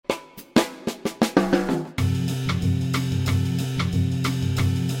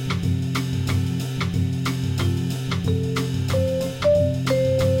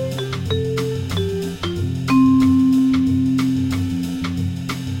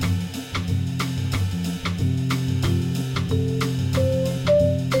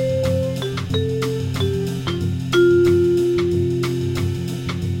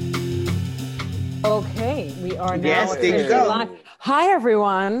Yes, there you go. Hi,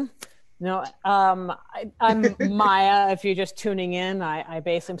 everyone. I'm Maya. If you're just tuning in, I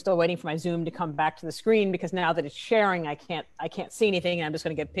basically am still waiting for my Zoom to come back to the screen because now that it's sharing, I can't see anything, and I'm just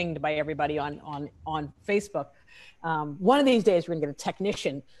going to get pinged by everybody on Facebook. One of these days, we're going to get a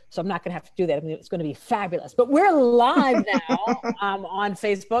technician, so I'm not going to have to do that. I mean, it's going to be fabulous. But we're live now on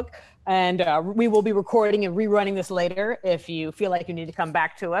Facebook, and we will be recording and rerunning this later if you feel like you need to come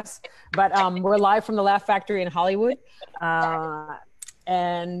back to us. But we're live from the Laugh Factory in Hollywood.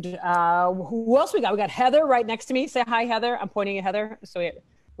 And who else we got? We got Heather right next to me. Say hi, Heather. I'm pointing at Heather. So we're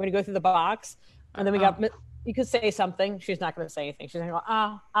going to go through the box. And then we got, you could say something. She's not going to say anything. She's going to go,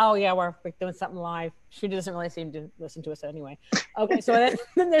 oh yeah, we're doing something live. She doesn't really seem to listen to us anyway. Okay, so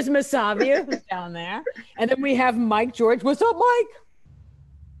then there's Masavia who's down there. And then we have Mike George. What's up, Mike?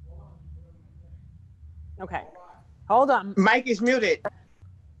 Okay, hold on. Mike is muted.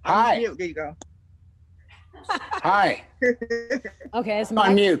 Hi. Mute. There you go. Hi. Okay, it's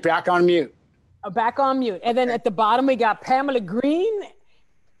on mute. Back on mute. Back on mute. And then at the bottom we got Pamela Green.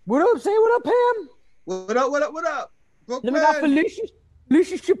 What up? Say what up, Pam. What up? What up? What up? Then we got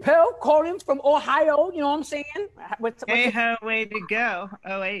Felicia Chappelle calling from Ohio. You know what I'm saying? Hey ho, way to go.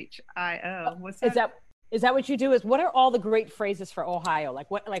 OHIO. What's up? Is that what you do? What are all the great phrases for Ohio? Like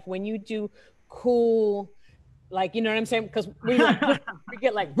when you do cool. Like, you know what I'm saying? Because we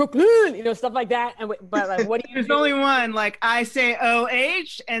get like Brooklyn, stuff like that. But like, what do you There's do? only one. Like I say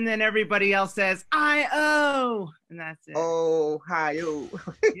OH, and then everybody else says IO, and that's it. Ohio.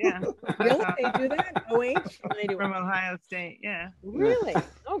 Yeah. Really? They do that? OH? They do From Ohio State. Yeah. Really?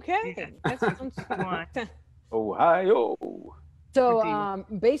 Okay. Yeah. That sounds fun. Ohio. So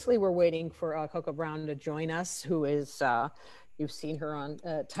basically, we're waiting for Coco Brown to join us, who is. You've seen her on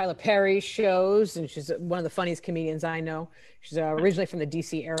Tyler Perry's shows, and she's one of the funniest comedians I know. She's originally from the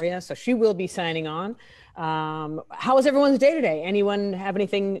DC area, so she will be signing on. How was everyone's day today? Anyone have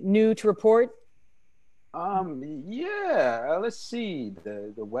anything new to report? Yeah, let's see.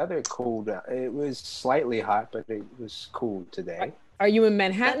 The weather cooled. It was slightly hot, but it was cool today. Are you in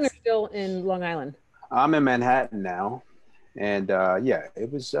Manhattan or still in Long Island? I'm in Manhattan now, and yeah,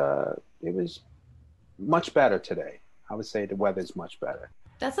 it was much better today. I would say the weather's much better.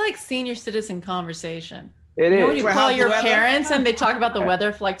 That's like senior citizen conversation. It is. When you call your parents and they talk about the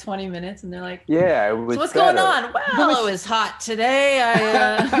weather for like 20 minutes and they're like, yeah, it was so what's better. going on? Well, it was hot today.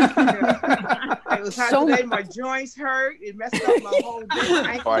 It was hot today. My joints hurt. It messed up my whole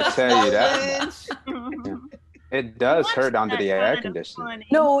day. I tell you that. It does hurt under the air conditioning.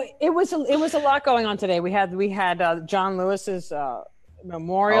 No, it was a lot going on today. We had John Lewis's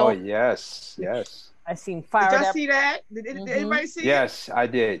memorial. Oh yes. I seen fired up. Did y'all see that? Did anybody see it? Yes, I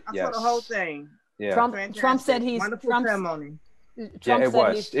did. I saw the whole thing. Yeah. Trump said he's wonderful ceremony. Yeah, it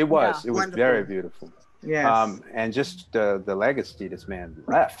was. It was very beautiful. Yes. And just the legacy this man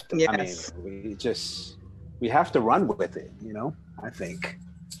left. Yes. I mean, we have to run with it. I think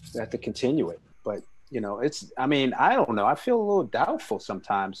we have to continue it. But I don't know. I feel a little doubtful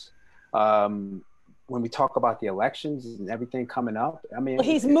sometimes. When we talk about the elections and everything coming up,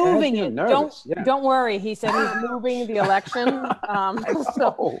 he's moving it. Don't worry. He said he's moving the election.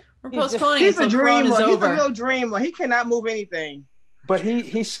 So we're postponing. He's a dreamer. He's a real dreamer. He cannot move anything. But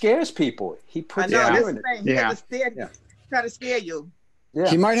he scares people. He puts fear in it. He has to try to scare you. Yeah.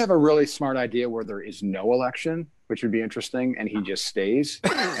 He might have a really smart idea where there is no election, which would be interesting, and he just stays.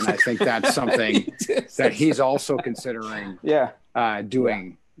 And I think that's something that he's also considering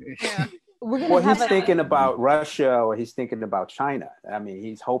doing. Yeah. He's thinking about Russia, or he's thinking about China. I mean,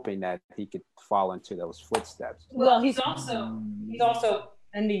 he's hoping that he could fall into those footsteps. Well, he's also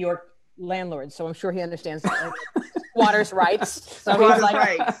a New York landlord, so I'm sure he understands squatters' rights. So he's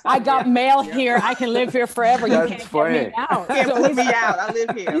like, I got mail here. I can live here forever. You can't get me out. Put me out. I live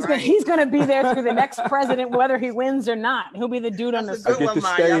here. He's going to be there through the next president, whether he wins or not. He'll be the dude on the I get to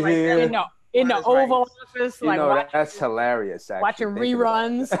stay here. In the Oval Office, that's hilarious. Actually, watching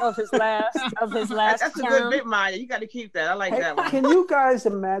reruns of his last That's term. a good bit, Maya. You got to keep that. I like that one. Can you guys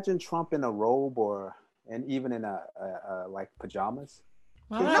imagine Trump in a robe and even in a like pajamas?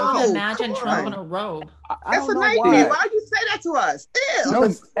 Why would I imagine Trump in a robe? That's a nightmare. Why would you say that to us? Ew.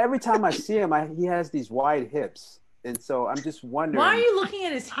 Because every time I see him, he has these wide hips. And so I'm just wondering. Why are you looking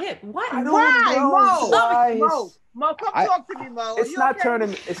at his hip? What? Mo, come talk to me, Mo. It's not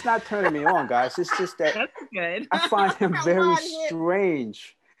turning me on, guys. It's just that that's good. I find him very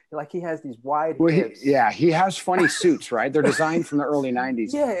strange. Like he has these wide hips. He has funny suits, right? They're designed from the early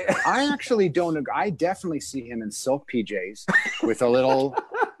 90s. Yeah. I actually don't. I definitely see him in silk PJs with a little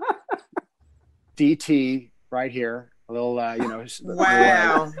DT right here, A little,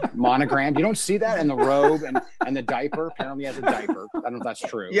 Wow. monogram. You don't see that in the robe and the diaper. Apparently, he has a diaper. I don't know if that's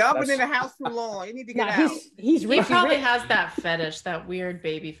true. Y'all been in the house too long. You need to get out. He's He probably has that fetish, that weird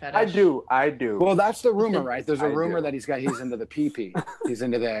baby fetish. I do. Well, that's the rumor, right? There's a I rumor do. that he's into the pee-pee. He's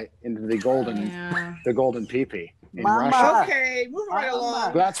into the golden pee-pee in Russia. Okay, move right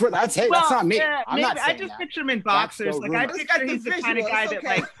along. That's not me. I'm maybe not saying I just that. picture him in boxers. the Like I rumor. picture he's the kind of guy that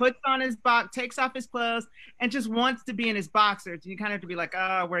like puts on his box, takes off his clothes, and just wants to be in his boxers. You kind of have to be like,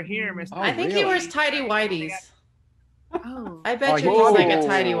 "Oh, we're here, Mr." I think he really? wears tidy whities. Oh. I bet you he's like a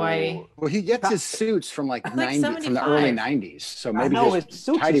tidy Oh. whitey. Well, he gets his suits from like Like 90 from the 75. early 90s. So maybe no, his it's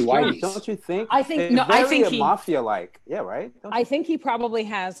suits tidy are strange, whities. don't you think? I think- They're no, I very think he- mafia-like. Yeah, right. Don't I you think he probably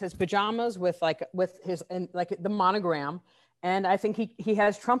has his pajamas with his and like the monogram, and I think he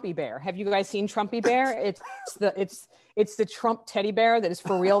has Trumpy Bear. Have you guys seen Trumpy Bear? It's the Trump teddy bear that is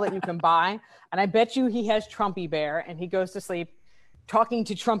for real that you can buy, and I bet you he has Trumpy Bear, and he goes to sleep talking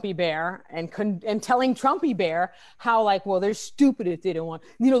to Trumpy Bear and telling Trumpy Bear how they're stupid if they don't want,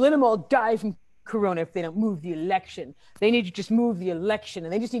 let them all die from Corona if they don't move the election. They need to just move the election,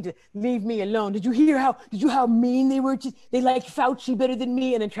 and they just need to leave me alone. Did you hear how mean they were? They like Fauci better than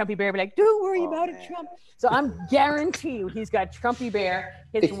me. And then Trumpy Bear be like, don't worry about it, Trump. So I'm guarantee you he's got Trumpy Bear,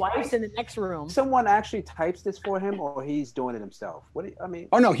 his wife's in the next room. Someone actually types this for him, or he's doing it himself?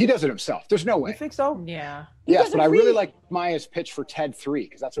 Oh no, he does it himself. There's no way. You think so? Yeah. Yes, but I really like Maya's pitch for Ted 3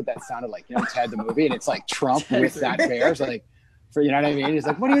 because that's what that sounded like. Ted the movie, and it's like Trump with that bear. It's like, you know what I mean? He's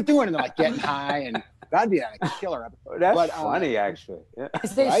like, "What are you doing?" And they're like getting high, and that'd be a killer episode. That's funny, actually. Yeah.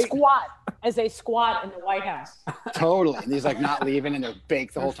 As they squat in the White House. Totally. And he's like not leaving, and they're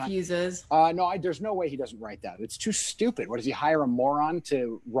baked the whole time. Refuses. No, there's no way he doesn't write that. It's too stupid. What does he hire a moron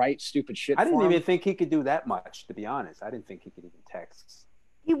to write stupid shit? I didn't for him? even think he could do that much, to be honest. I didn't think he could even text.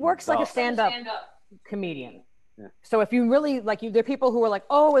 He works like a stand-up comedian. Yeah. So if you really there are people who are like,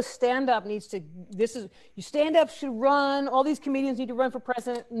 oh, a stand-up needs to. You stand-up should run. All these comedians need to run for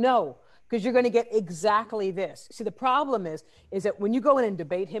president. No, because you're going to get exactly this. See, the problem is that when you go in and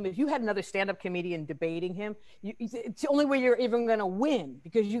debate him, if you had another stand-up comedian debating him, it's the only way you're even going to win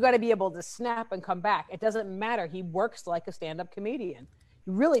because you got to be able to snap and come back. It doesn't matter. He works like a stand-up comedian.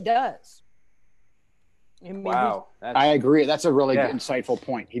 He really does. I mean, Wow. I agree. That's a really insightful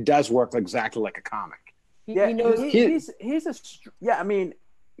point. He does work exactly like a comic. he knows. He's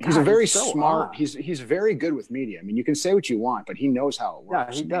He's a very so smart. odd. He's very good with media. I mean, you can say what you want, but he knows how it Yeah,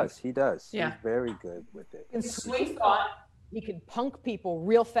 works. he does. Yeah. He's very good with it. He can swing thought. He can punk people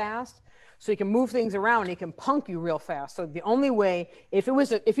real fast. So he can move things around. And he can punk you real fast. So the only way, if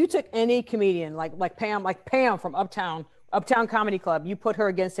you took any comedian like Pam from Uptown Comedy Club, you put her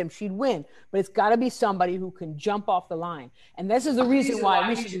against him, she'd win. But it's got to be somebody who can jump off the line. And this is the reason why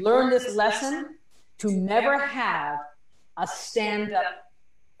we should learn this lesson to never have a stand-up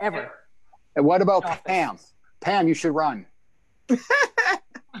ever. And what about Pam? Pam, you should run.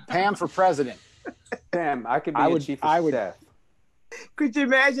 Pam for president. Pam, I could be chief of staff. Could you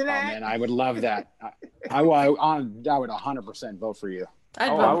imagine Oh that? man, I would love that. I would 100% vote for you, I'd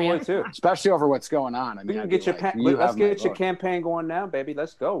I vote for you. would too. especially over what's going on. I We mean, can I'd get be your like, let's have my get your vote. campaign going now, baby.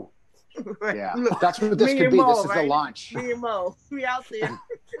 Let's go. Yeah, Look, that's what this me could and be. Mo, This is the right? launch. Me and Mo, we out there.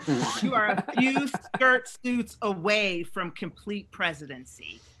 You are a few skirt suits away from complete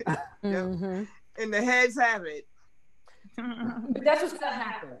presidency. Mhm. And the heads have it. But that's what's going to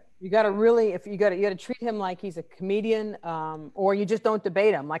happen. You got to really, you got to treat him like he's a comedian, or you just don't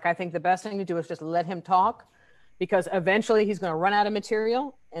debate him. Like I think the best thing to do is just let him talk, because eventually he's going to run out of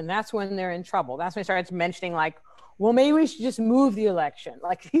material, and that's when they're in trouble. That's when he starts mentioning well, maybe we should just move the election.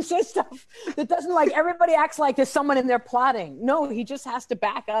 Like he says stuff that doesn't everybody acts like there's someone in there plotting. No, he just has to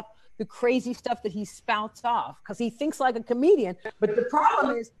back up the crazy stuff that he spouts off because he thinks like a comedian. But the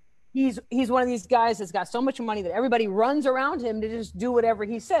problem is he's one of these guys that's got so much money that everybody runs around him to just do whatever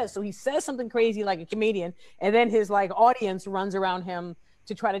he says. So he says something crazy like a comedian, and then his audience runs around him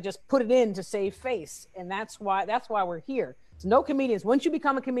to try to just put it in to save face. And that's why we're here. So no comedians. Once you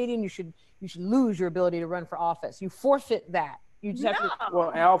become a comedian, you should lose your ability to run for office. You forfeit that. You just have to.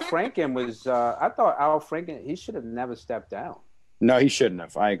 Well, Al Franken was. I thought Al Franken, he should have never stepped down. No, he shouldn't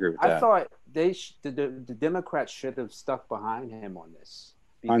have. I agree with that. I thought the Democrats should have stuck behind him on this.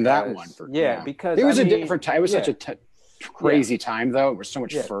 On that one, because it was a different time. It was such a crazy time, though. It was so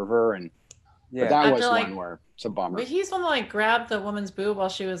much Yeah. fervor, and Yeah, but that After, was like- one where it's a bummer. But he's the one that grabbed the woman's boob while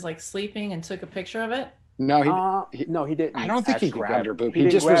she was sleeping and took a picture of it. No, no, he didn't. I don't think he actually grabbed her boob. He He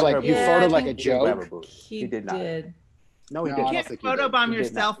didn't just was grab like her he boob. Yeah, I photoed like a think He didn't grab her joke. boob. He did not. did. No, he No, did I You don't not. can't think he did. photobomb He did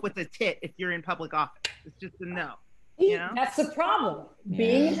yourself not. with a tit if you're in public office. It's just a no. He- You know? That's the problem.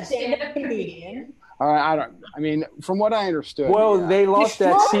 Being a stand-up comedian, I mean, from what I understood. Well, they lost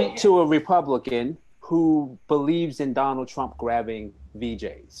that seat to a Republican who believes in Donald Trump grabbing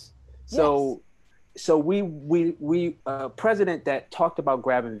VJs. So we president that talked about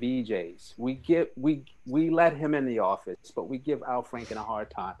grabbing VJs. We let him in the office, but we give Al Franken a hard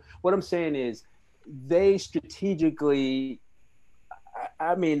time. What I'm saying is, they strategically,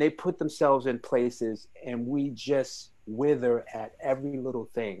 I mean, they put themselves in places, and we just wither at every little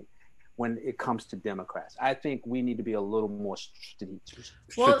thing when it comes to Democrats. I think we need to be a little more strategic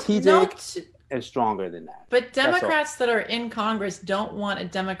and stronger than that. But Democrats that are in Congress don't want a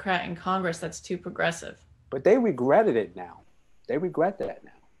Democrat in Congress that's too progressive. But they regretted it now. They regret that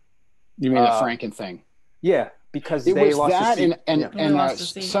now. You mean the Franken thing? Yeah, because it they was lost that, the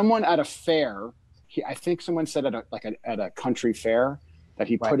seat. and someone at a fair, I think someone said at a country fair that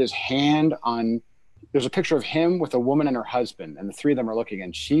he put his hand on. There's a picture of him with a woman and her husband, and the three of them are looking,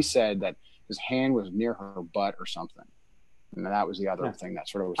 and she said that his hand was near her butt or something. And that was the other thing that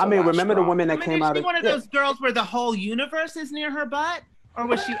sort of was. I mean, remember the woman that came out of one of those girls where the whole universe is near her butt? Or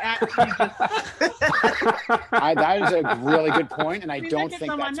was she actually just... that is a really good point, and I don't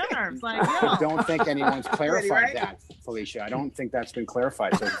think that's... I don't think anyone's clarified that, Felicia. I don't think that's been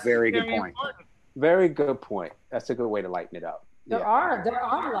clarified, so very good point. Very good point. That's a good way to lighten it up. There are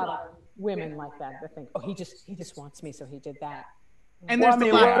a lot of women like that think, oh, he just wants me, so he did that. And what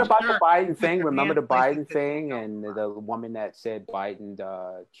about the Biden thing? Remember the Biden thing and the woman that said Biden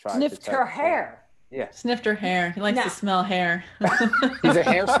tried sniffed her hair. Yeah, sniffed her hair. He likes to smell hair. He's a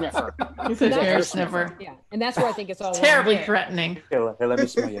hair sniffer. He's a hair sniffer. Yeah, and that's where I think it's all terribly threatening. Here, let me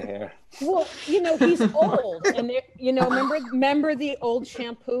smell your hair. Well, he's old, and remember the old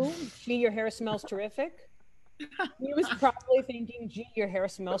shampoo? Gee, your hair smells terrific. He was probably thinking, gee, your hair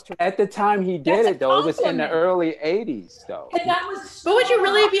smells terrific. At the time he did it, though, it was in the early 80s, though. And that was but would you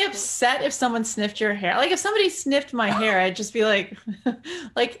really be upset if someone sniffed your hair? Like, if somebody sniffed my hair, I'd just be like,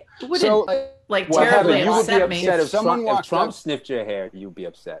 wouldn't terribly upset me. If Trump sniffed your hair, you'd be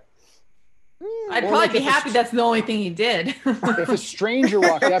upset. I'd probably be happy that's the only thing he did. If a stranger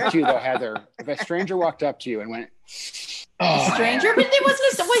walked up to you, though, Heather, and went, stranger? But it wasn't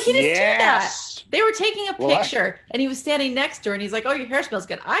he didn't do that. They were taking a picture, and he was standing next to her, and he's like, "Oh, your hair smells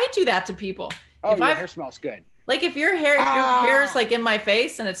good." I do that to people. Oh, your hair smells good. Like, if your hair is like in my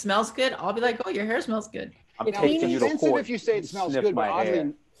face and it smells good, I'll be like, "Oh, your hair smells good." I'm taking you to court. If you say it smells good, but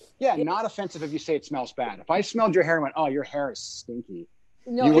oddly, not offensive if you say it smells bad. If I smelled your hair and went, "Oh, your hair is stinky,"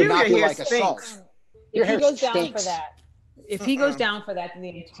 you would not be like assault. Your hair goes down for that. If he goes down for that, then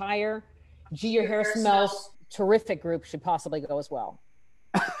the entire "Gee, your hair smells terrific" group should possibly go as well.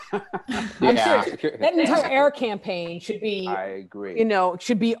 I'm serious. That entire air campaign should be. I agree.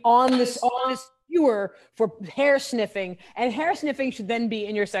 Should be on this skewer for hair sniffing, and hair sniffing should then be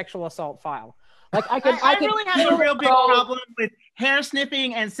in your sexual assault file. Like I really have a real big problem with hair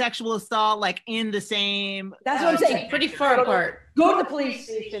sniffing and sexual assault, like in the same. That's what I'm saying. Pretty far apart. Go to the police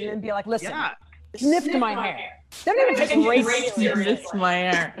station and be like, "Listen, sniff my hair." They don't even take rape seriously. Sniff my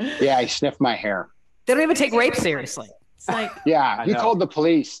hair. Yeah, he sniffed my hair. They don't even take rape seriously. It's like, he called the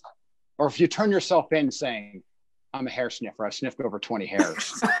police. Or if you turn yourself in saying, "I'm a hair sniffer. I sniffed over 20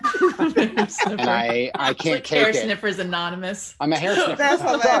 hairs." And I can't take hair it. Sniffers Anonymous. I'm a hair sniffer.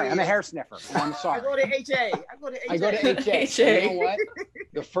 I'm sorry. I'm a hair sniffer. And I'm sorry. I go to HA. I go to HA. You know what?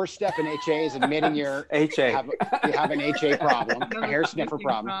 The first step in HA is admitting you have an HA problem, a hair sniffer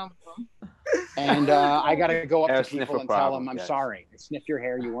problem. And I got to go up to people and tell them, "I'm sorry. I sniffed your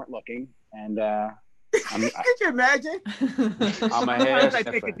hair. You weren't looking." And could you imagine? I'm a hair sniffer. I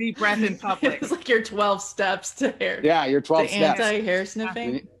take a deep breath in public. It's like your 12 steps to hair. Yeah, your 12 steps. Anti-hair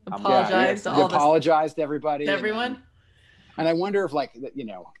sniffing. Apologize to all apologize to everybody. To everyone. And I wonder if,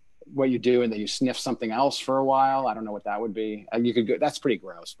 what you do and that you sniff something else for a while. I don't know what that would be. You could go. That's pretty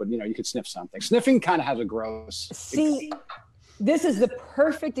gross, but you could sniff something. Sniffing kind of has a gross. See, this is the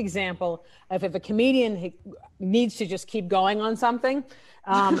perfect example of if a comedian needs to just keep going on something.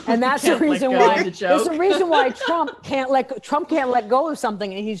 And that's the reason why. There's a reason why Trump can't let go of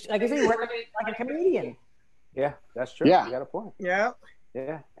something, and he's like I said, like a comedian. Yeah, that's true. Yeah, you got a point. Yeah.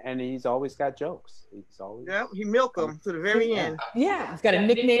 Yeah, and he's always got jokes. He milked them to the very end. Yeah, he's got a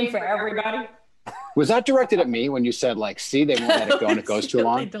nickname for everybody. Was that directed at me when you said see, they won't let it go and it goes too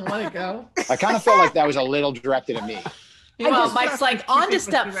long? They don't let it go. I kind of felt like that was a little directed at me. Well, Mike's like, on to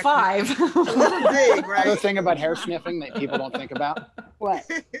step 5. Big, right? Another thing about hair sniffing that people don't think about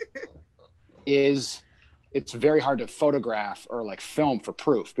is it's very hard to photograph or film for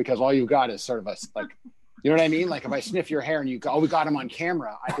proof because all you've got is sort of you know what I mean? Like if I sniff your hair and you go, "Oh, we got him on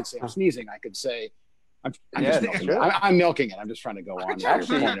camera," I could say I'm sneezing. I could say, I'm milking it. I'm just trying to go on.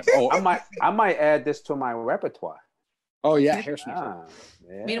 Actually, I might add this to my repertoire. Oh yeah, hair sniffer.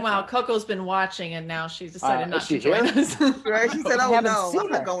 Yeah. Meanwhile, Coco's been watching, and now she's decided not to she join here? us. Right? She said, "Oh haven't no, seen I'm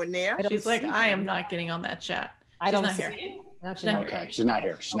not her. going there." She's like, I am not getting on that chat. I don't not see here. it. No, she's Not not here. Okay, she's not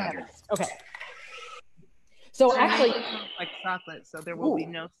here. She's not here. Okay. So actually, like chocolate, so there will be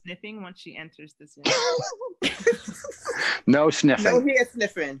no sniffing once she enters the Zoom. No sniffing. No hair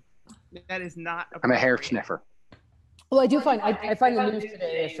sniffing. That is not. I'm a hair appropriate. sniffer. well, I do find I find the news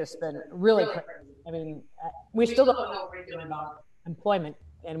today has just been really crazy. I mean, we still don't know what we're doing about employment,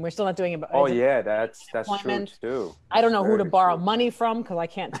 and we're still not doing about. Oh yeah, that's true Employment. too. I don't know who to Very borrow true. money from because I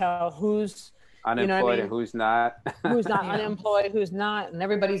can't tell who's Unemployed you know what I mean? and who's not. who's not unemployed, who's not, and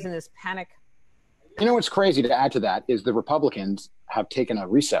everybody's in this panic. You know what's crazy to add to that is the Republicans have taken a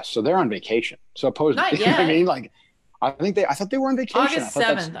recess, so they're on vacation. So opposed, Not you know what I yet. mean, like, I thought they were on vacation. August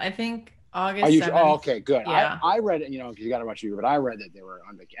 7th. I think August Are you, 7th. oh, okay, good. Yeah. I read it, you know, because you got to watch you, but I read that they were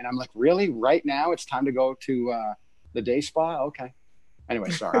on vacation, and I'm like, really? Right now, it's time to go to the day spa? Okay.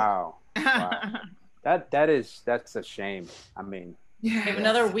 Anyway, sorry. Wow. That's a shame. I mean, We have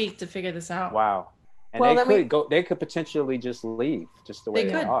another week to figure this out. wow. And Well, they then we- could go. They could potentially just leave, just the way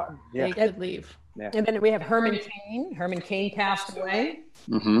They they could. are. Yeah. They could leave. And then we have Herman Cain. Herman Cain passed away.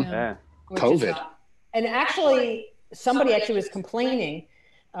 Mm-hmm. Yeah. which is COVID. And actually, somebody actually was complaining.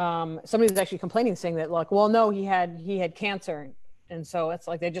 Somebody was actually complaining, saying that, like, well, no, he had cancer, and so it's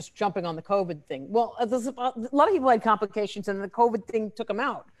like they're just jumping on the COVID thing. Well, a lot of people had complications, and the COVID thing took them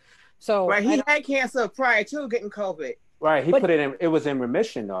out. So Right, he had cancer prior to getting COVID. Right. He But- put it in. It was in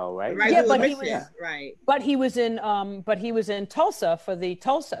remission, though, right? Right, Yeah, he but was he missing. was- Right. But he was in Tulsa for the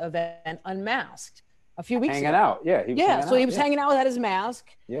Tulsa event, unmasked, a few weeks Hanging ago. out. Yeah. He was Yeah, hanging so he out, was yeah. hanging out without his mask,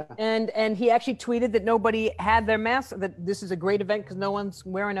 Yeah. and he actually tweeted that nobody had their mask. That this is a great event because no one's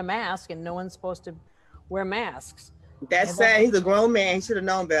wearing a mask, and no one's supposed to wear masks. That's sad. He's a grown man. He should have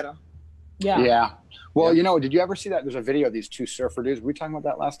known better. Yeah. Well, Yeah. you know, did you ever see that? There's a video of these two surfer dudes. Were we talking about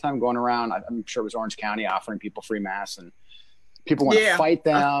that last time? Going around, I'm sure it was Orange County, offering people free masks, and people want to Yeah. fight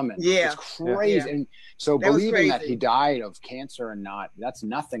them. And Yeah. it's crazy. Yeah. And so That was believing that crazy. he died of cancer and that's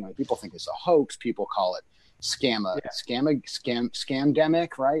nothing. Like, people think it's a hoax. People call it scamdemic,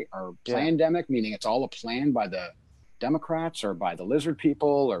 right? Or Yeah. plandemic, meaning it's all a plan by the Democrats or by the lizard people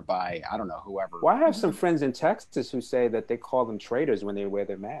or by, I don't know, whoever. Well, I have some friends in Texas who say that they call them traitors when they wear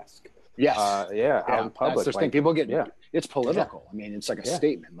their mask. Yes. Yeah, out in public. That's the thing. like- People get, yeah. it's political. I mean, it's like a Yeah.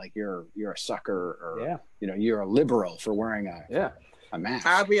 statement, like you're a sucker or, Yeah. you know, you're a liberal for wearing a mask.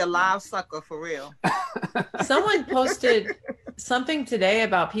 I'll be a live sucker for real. Someone posted something today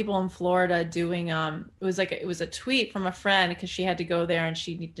about people in Florida doing it was a tweet from a friend because she had to go there and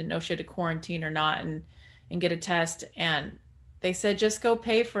she needed to know if she had to quarantine or not and get a test, and they said just go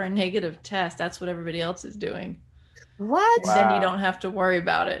pay for a negative test. That's what everybody else is doing. What? And then you Wow. don't have to worry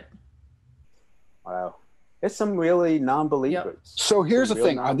about it. Wow. It's some really non-believers. So here's the Some real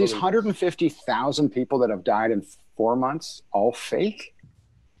thing. Are these non-believers. 150,000 people that have died in 4 months all fake?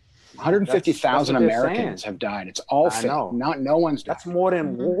 150,000 That's what they're Americans saying. have died. It's all I fake. know. No one's died. That's more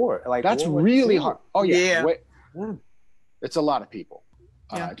than war. Like That's World War really II. hard. Oh yeah. Yeah. Wait, Yeah. it's a lot of people.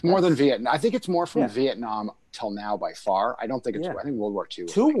 Yeah. It's more than Vietnam. I think it's more from Yeah. Vietnam till now by far. I don't think it's. Yeah. I think World War II.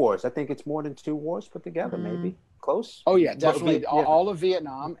 Two wars. I think it's more than 2 wars put together, maybe. Close. Oh yeah, definitely. Yeah. All of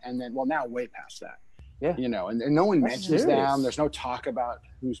Vietnam, and then now way past that. Yeah. You know, and no one That's mentions serious. them. There's no talk about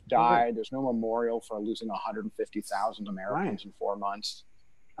who's died. There's no memorial for losing 150,000 Americans in 4 months.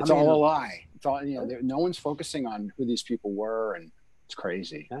 It's I mean, all a lie. It's all, you know. No one's focusing on who these people were, and it's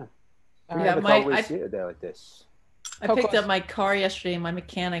crazy. Yeah. All We right. never Mike, thought we'd I- see it there like this. I picked Coco's. up my car yesterday and my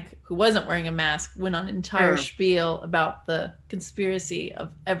mechanic, who wasn't wearing a mask, went on an entire spiel about the conspiracy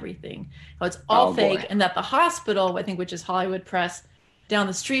of everything. How it's all Oh, fake boy. and that the hospital, I think, which is Hollywood Press down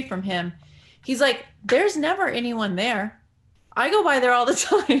the street from him, he's like, there's never anyone there. I go by there all the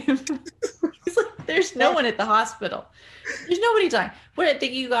time. He's like, there's no one at the hospital. There's nobody dying. What I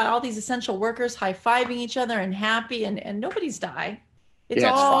think you got all these essential workers high-fiving each other and happy and nobody's dying. It's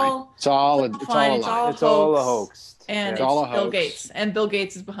Yeah, it's fine. all It's all a fine. It's lie. all It's all a hoax. hoax. And It's it's all a Bill hoax. Gates. And Bill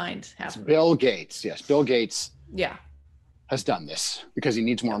Gates is behind half It's of it. Bill Gates. Yes, Bill Gates Yeah. has done this because he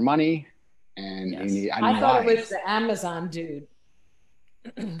needs more money, and Yes. he need. I thought why? it was the Amazon dude.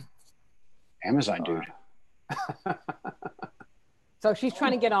 Amazon dude. So she's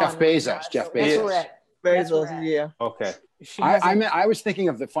trying to get on. Jeff Bezos. Jeff That's Bezos. correct. That's Bezos, right. yeah. Okay. She hasn't- I was thinking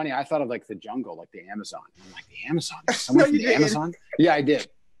of I thought of like the jungle, like the Amazon. I'm like, the Amazon? There's someone from you the didn't. Amazon? Yeah, I did.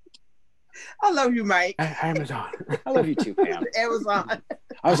 I love you, Mike. Amazon. I love you too, Pam. Amazon.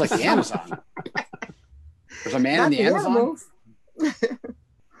 I was like, the Amazon. There's a man Not in the Amazon? animals.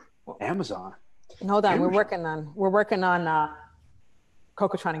 Amazon. Hold on, we're working on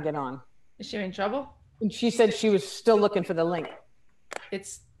Coco trying to get on. Is she in trouble? And she said she was still looking for the link.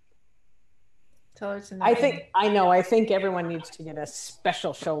 Tell her it's in the I think everyone needs to get a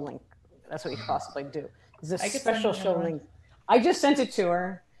special show link. That's what you possibly do. There's a special show link. I just sent it to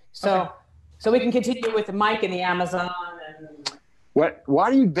her. So we can continue with the mic and the Amazon. And... What? Why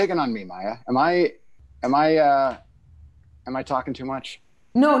are you bigging on me, Maya? Am I talking too much?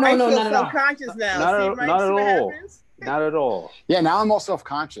 No, I feel not at all. self-conscious now. Not See, at Mike, all. see what happens? Not at all. Yeah, now I'm all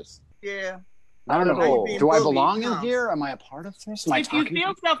self-conscious. Yeah. I don't Not at know. all. Do I bullied, belong in huh? here? Am I a part of this? Am I If you talking?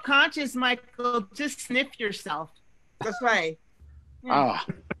 feel self-conscious, Michael, just sniff yourself. That's right. Oh,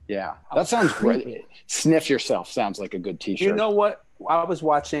 yeah. That sounds great. Sniff yourself sounds like a good T-shirt. You know what? I was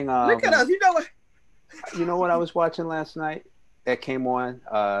watching. Look at us. You know what? You know what I was watching last night? That came on.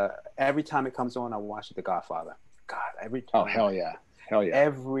 Every time it comes on, I watch The Godfather. God, every time. Oh, hell yeah. Hell yeah.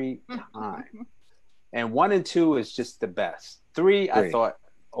 Every time. And 1 and 2 is just the best. 3, I thought,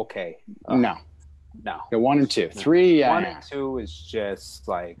 okay. No. No. 1 and 2. 3, yeah. 1 and 2 is just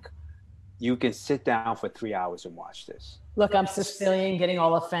like, you can sit down for 3 hours and watch this. Look, I'm Sicilian, getting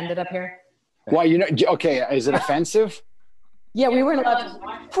all offended up here. Why, okay, is it offensive? Yeah, we weren't allowed to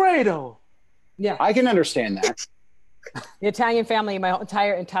watch. Fredo! Yeah. I can understand that. The Italian family, my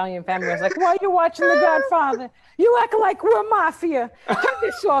entire Italian family was like, why are you watching The Godfather? You act like we're mafia. Turn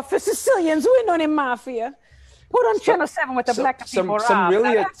this off. For Sicilians, we're not in mafia. Put on Channel 7 with the black people.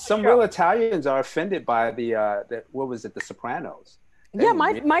 Some real Italians are offended by the what was it, The Sopranos. Yeah,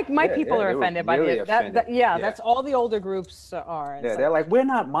 my people are offended by really it. offended. That's all the older groups are. Yeah, they're like, we're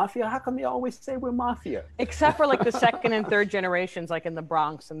not mafia. How come they always say we're mafia? Except for like the second and third generations, like in the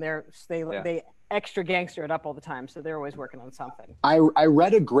Bronx, and they extra gangster it up all the time. So they're always working on something. I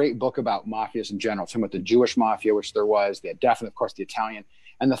read a great book about mafias in general, talking about the Jewish mafia, which there was, the definitely, of course, the Italian.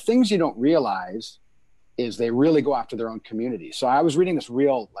 And the things you don't realize is they really go after their own community. So I was reading this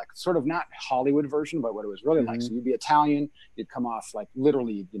real, like, sort of not Hollywood version, but what it was really like. So you'd be Italian, you'd come off like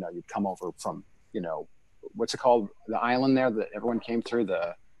literally, you'd come over from, what's it called? The island there that everyone came through,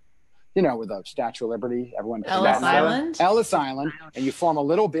 with the Statue of Liberty, everyone came Ellis back. Island? Ellis Island, and you form a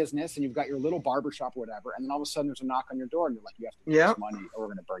little business, and you've got your little barbershop or whatever, and then all of a sudden there's a knock on your door, and you're like, you have to pay us money, or we're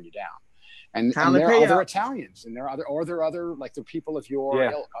going to burn you down. And there are other Italians, and there are other like the people of your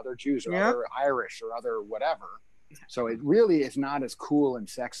ilk, other Jews, or other Irish, or other whatever. So it really is not as cool and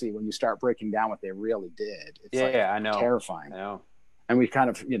sexy when you start breaking down what they really did. It's I know, terrifying. I know. And we kind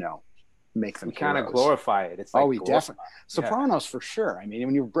of, make them. We kind of glorify it. It's like we definitely Sopranos for sure. I mean,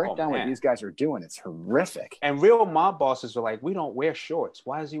 when you break down what these guys are doing, it's horrific. And real mob bosses are like, we don't wear shorts.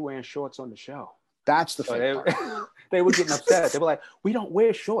 Why is he wearing shorts on the show? That's the thing. They were getting upset. They were like, we don't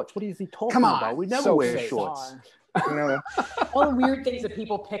wear shorts. What is he talking about? We never wear shorts. All the weird things that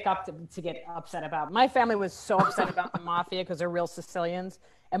people pick up to get upset about. My family was so upset about the mafia because they're real Sicilians.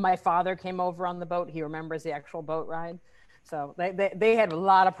 And my father came over on the boat. He remembers the actual boat ride. So they had a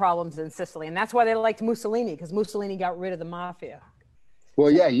lot of problems in Sicily. And that's why they liked Mussolini, because Mussolini got rid of the mafia. Well,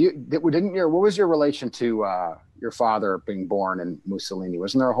 yeah, what was your relation to your father being born in Mussolini?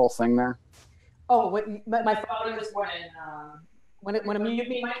 Wasn't there a whole thing there? Oh, my father was born in when you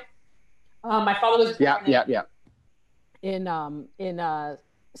meet Mike? My father was born in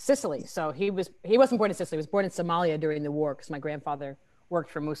Sicily. So he wasn't born in Sicily. He was born in Somalia during the war because my grandfather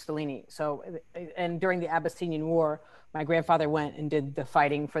worked for Mussolini. So, and during the Abyssinian War, my grandfather went and did the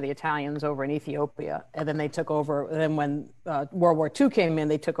fighting for the Italians over in Ethiopia, and then they took over. And then when World War II came in,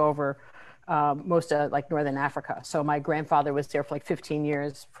 they took over most of like Northern Africa. So my grandfather was there for like 15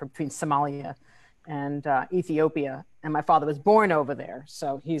 years between Somalia and Ethiopia, and my father was born over there.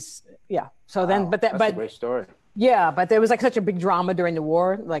 So he's So then, but that's a great story. Yeah, but there was like such a big drama during the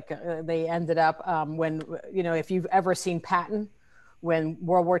war. Like they ended up when if you've ever seen Patton, when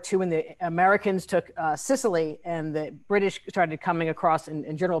World War II and the Americans took Sicily and the British started coming across,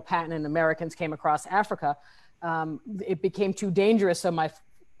 and General Patton and Americans came across Africa, it became too dangerous. So my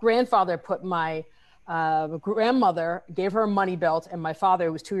grandfather put my grandmother, gave her a money belt, and my father,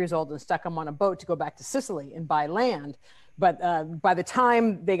 who was 2 years old, and stuck him on a boat to go back to Sicily and buy land. But by the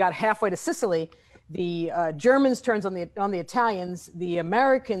time they got halfway to Sicily, the Germans turned on the Italians. The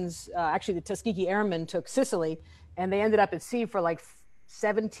Americans, actually the Tuskegee Airmen, took Sicily, and they ended up at sea for like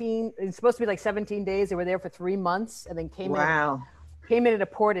 17. It's supposed to be like 17 days. They were there for 3 months, and then came in at a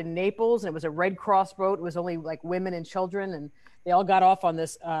port in Naples, and it was a Red Cross boat. It was only like women and children, and they all got off on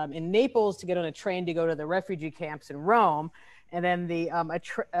this in Naples to get on a train to go to the refugee camps in Rome, and then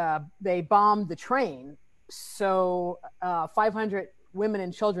they bombed the train. So 500 women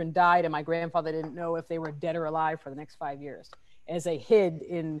and children died, and my grandfather didn't know if they were dead or alive for the next 5 years, as they hid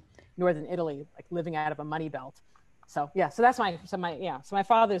in northern Italy, like living out of a money belt. So yeah, so my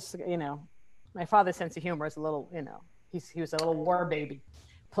father's, my father's sense of humor is a little, he was a little war baby,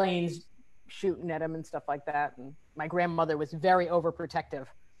 planes shooting at him and stuff like that. And my grandmother was very overprotective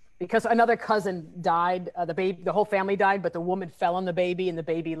because another cousin died. The whole family died, but the woman fell on the baby and the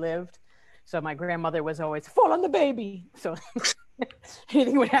baby lived. So my grandmother was always fall on the baby. So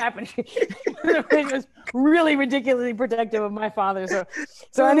anything would happen. She was really ridiculously protective of my father.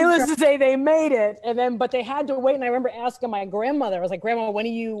 So needless to say, they made it. But they had to wait. And I remember asking my grandmother, I was like, Grandma, when are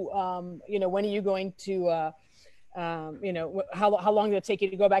you going to, how long did it take you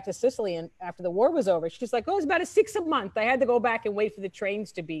to go back to Sicily? And after the war was over, she's like, it's about 6 months. I had to go back and wait for the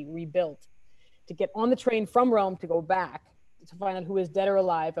trains to be rebuilt, to get on the train from Rome to go back to find out who was dead or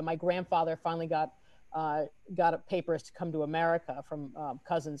alive. And my grandfather finally got papers to come to America from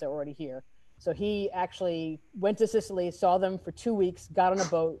cousins that were already here. So he actually went to Sicily, saw them for 2 weeks, got on a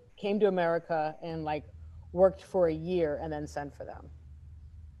boat, came to America, and worked for a year, and then sent for them.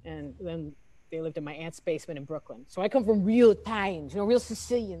 And then they lived in my aunt's basement in Brooklyn. So I come from real Italians, real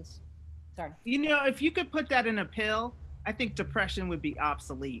Sicilians. Sorry. If you could put that in a pill, I think depression would be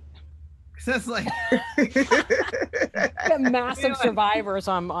obsolete. So it's like massive survivors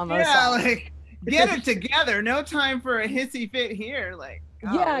on those sides. Get it together. No time for a hissy fit here.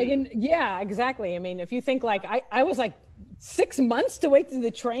 Yeah, exactly. I mean, if you think I was 6 months to wait through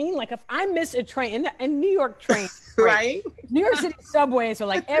the train. If I miss a train in New York train, right? New York City subways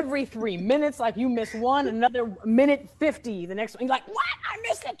are every 3 minutes. You miss one, another minute 50. The next one, you're like, what? I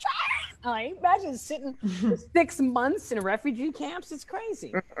missed the train. Imagine sitting for 6 months in refugee camps. It's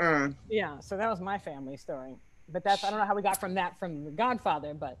crazy. Yeah. So that was my family story. But I don't know how we got from The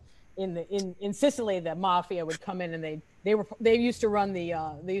Godfather, but in Sicily, the mafia would come in and they used to run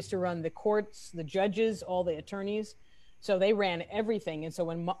the courts, the judges, all the attorneys. So they ran everything. And so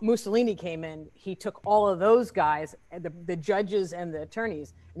when Mussolini came in, he took all of those guys, the judges and the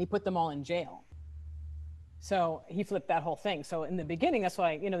attorneys, and he put them all in jail. So he flipped that whole thing. So in the beginning, that's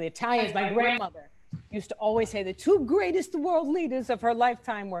why, the Italians, my grandmother used to always say the two greatest world leaders of her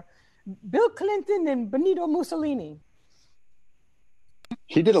lifetime were Bill Clinton and Benito Mussolini.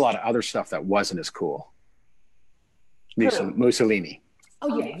 He did a lot of other stuff that wasn't as cool. Mussolini.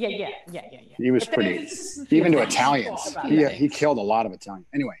 Oh yeah. He was pretty, even to Italians. He killed a lot of Italians.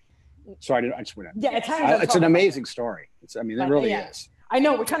 Anyway, sorry, I just went. Yeah, Italians. It's an amazing story. It really is. I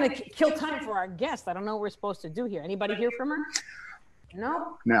know we're trying to kill time for our guest. I don't know what we're supposed to do here. Anybody hear from her?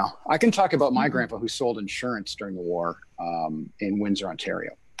 No. No, I can talk about my grandpa who sold insurance during the war in Windsor,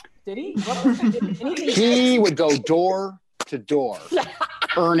 Ontario. Did he? What was he? He would go door to door,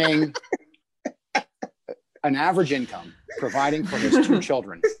 earning an average income, providing for his 2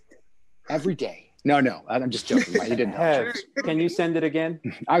 children every day. No, I'm just joking. You didn't know. Can you send it again?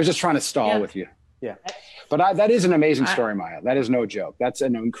 I was just trying to stall with you. Yeah. But that is an amazing story, Maya. That is no joke. That's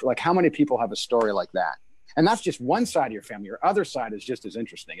how many people have a story like that? And that's just one side of your family. Your other side is just as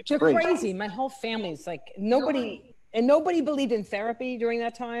interesting. It's crazy. My whole family's nobody believed in therapy during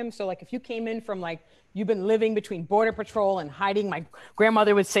that time. So if you came in from you've been living between Border Patrol and hiding, my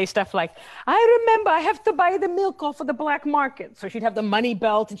grandmother would say stuff like, I remember I have to buy the milk off of the black market. So she'd have the money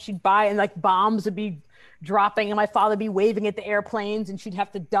belt and she'd buy, and bombs would be dropping and my father would be waving at the airplanes and she'd have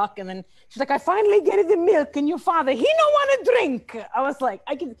to duck. And then she's like, I finally get the milk and your father, he don't want to drink. I was like,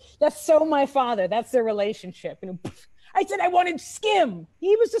 that's so my father. That's their relationship. I said I wanted skim.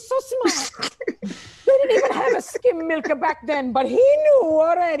 He was just so smart. They didn't even have a skim milk back then, but he knew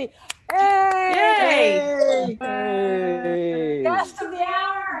already. Hey! Guest of the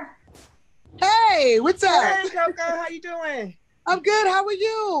hour. Hey, what's up? Hey, Coco, how you doing? I'm good. How are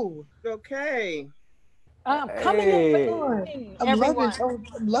you? Okay. Coming in. I'm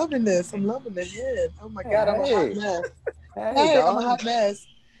loving this. Yeah. Oh my God, I'm a hot mess. Hey, I'm a hot mess.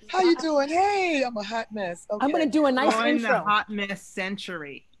 How you doing? Hey, I'm a hot mess. Okay. I'm going to do a nice intro. The hot mess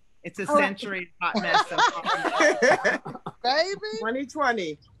century. It's a century of hot mess. Baby.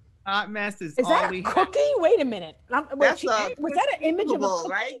 2020. Hot mess is all that we a cookie? have. Wait a minute. Was that an image of a cookie?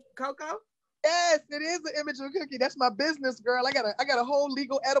 Right, Coco? Yes, it is an image of a cookie. That's my business, girl. I got a whole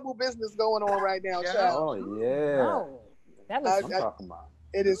legal edible business going on right now. Yeah. Oh yeah. Oh, that was what I'm talking about.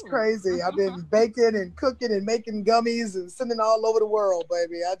 It is crazy. I've been baking and cooking and making gummies and sending all over the world,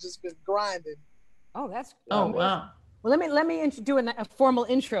 baby. I just been grinding. Oh, that's wow. Well, let me do a formal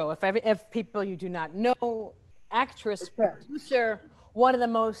intro. If people you do not know, actress, producer, one of the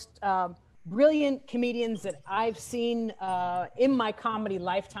most brilliant comedians that I've seen in my comedy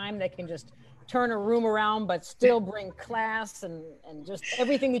lifetime that can just turn a room around, but still bring class and just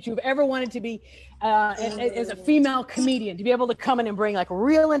everything that you've ever wanted to be as a female comedian, to be able to come in and bring like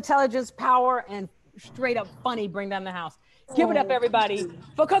real intelligence, power, and straight up funny bring down the house. Give it up, everybody,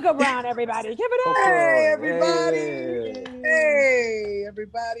 for Coco Brown, everybody. Give it up. Hey, everybody. Hey,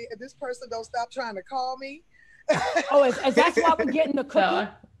 everybody. If this person don't stop trying to call me. Oh, is that's why we're getting the cookie?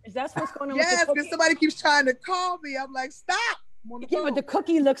 Is that what's going on with the Yes, cookie? because somebody keeps trying to call me. I'm like, stop. Yeah, but the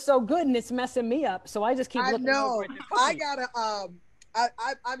cookie looks so good and it's messing me up. So I just keep looking over at the cookie. I gotta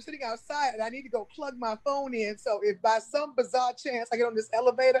I'm sitting outside and I need to go plug my phone in. So if by some bizarre chance I get on this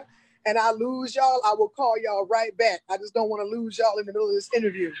elevator and I lose y'all, I will call y'all right back. I just don't want to lose y'all in the middle of this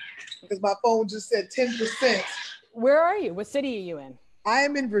interview because my phone just said 10%. Where are you? What city are you in? I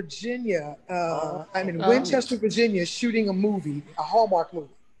am in Virginia. I'm in Winchester, Virginia, shooting a movie, a Hallmark movie.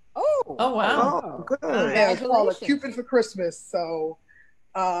 Oh wow. Oh, good. Yeah, it's called A Cupid for Christmas. So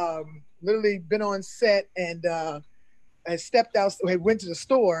literally been on set and I stepped out, I went to the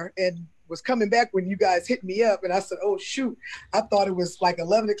store and was coming back when you guys hit me up, and I said, oh shoot, I thought it was like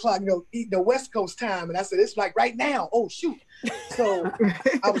 11 o'clock, the West Coast time, and I said, it's like right now. Oh shoot. So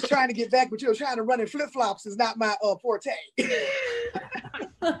I was trying to get back, but trying to run in flip-flops is not my forte.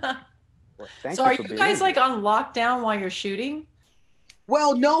 Well, So are you guys like on lockdown while you're shooting?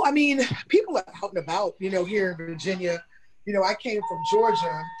 Well, no, I mean, people are out and about, here in Virginia. I came from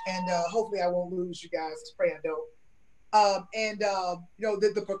Georgia, and hopefully I won't lose you guys. Pray I don't.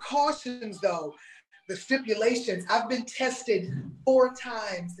 The precautions, though, the stipulations, I've been tested 4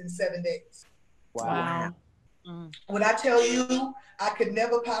 times in 7 days. Wow. When I tell you, I could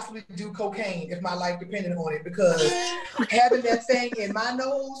never possibly do cocaine if my life depended on it, because having that thing in my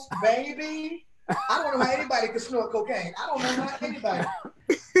nose, baby, I don't know how anybody could snort cocaine. I don't know how anybody.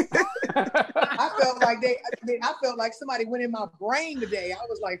 I felt like somebody went in my brain today. I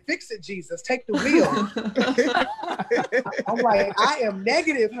was like, fix it, Jesus, take the wheel. I'm like, I am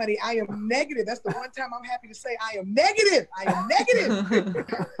negative, honey. I am negative. That's the one time I'm happy to say I am negative. I am negative.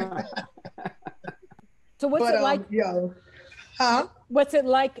 So what's it like? Huh? What's it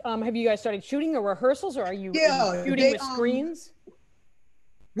like? Have you guys started shooting or rehearsals, or are you shooting with screens?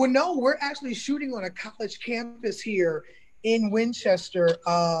 Well, no, we're actually shooting on a college campus here in Winchester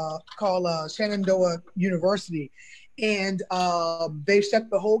called Shenandoah University. And they shut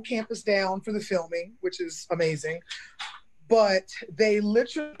the whole campus down for the filming, which is amazing. But they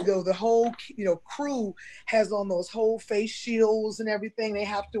literally, the whole crew has on those whole face shields and everything. They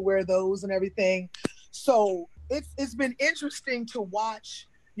have to wear those and everything. So it's been interesting to watch,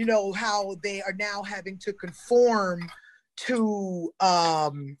 how they are now having to conform to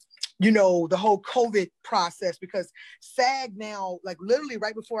the whole COVID process, because SAG now, like literally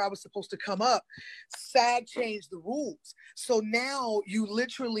right before I was supposed to come up, SAG changed the rules. So now you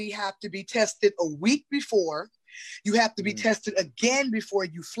literally have to be tested a week before, you have to be tested again before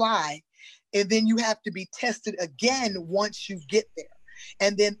you fly, and then you have to be tested again once you get there.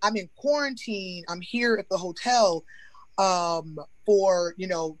 And then I'm in quarantine, I'm here at the hotel for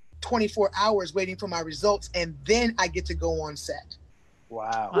 24 hours waiting for my results, and then I get to go on set.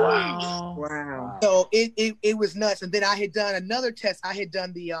 Wow. So it was nuts. And then I had done another test. I had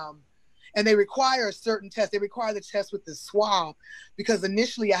done the and they require a certain test. They require the test with the swab, because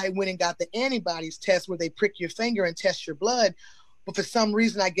initially I went and got the antibodies test where they prick your finger and test your blood. But for some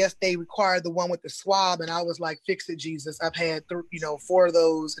reason, I guess they required the one with the swab, and I was like, fix it, Jesus. I've had 4 of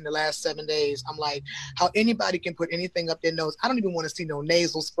those in the last 7 days. I'm like, how anybody can put anything up their nose? I don't even want to see no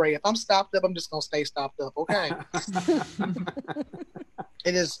nasal spray. If I'm stopped up, I'm just gonna stay stopped up, okay?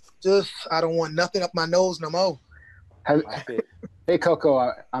 It is just, I don't want nothing up my nose no more. Hey,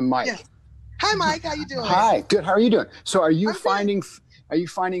 Coco, I'm Mike. Yeah. Hi, Mike. How you doing? Hi. Good. How are you doing? So, are you I'm finding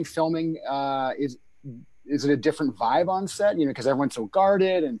filming is it a different vibe on set? Because everyone's so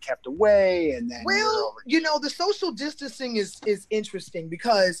guarded and kept away, and then the social distancing is interesting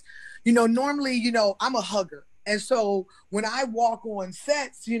because normally I'm a hugger. And so when I walk on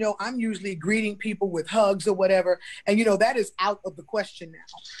sets, I'm usually greeting people with hugs or whatever. And, that is out of the question now.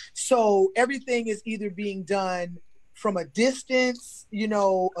 So everything is either being done from a distance,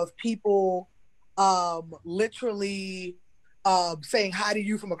 of people literally saying hi to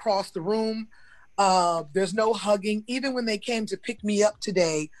you from across the room. There's no hugging. Even when they came to pick me up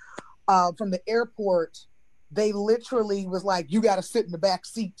today from the airport, they literally was like, you got to sit in the back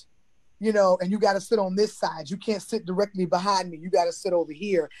seat. And you got to sit on this side. You can't sit directly behind me. You got to sit over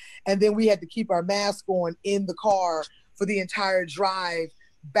here. And then we had to keep our mask on in the car for the entire drive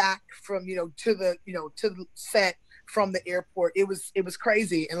back from, to the set from the airport. It was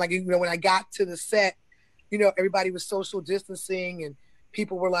crazy. And like, when I got to the set, everybody was social distancing and,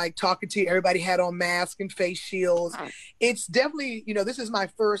 People were like talking to you. Everybody had on masks and face shields. It's definitely, this is my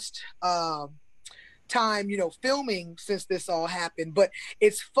first time, filming since this all happened. But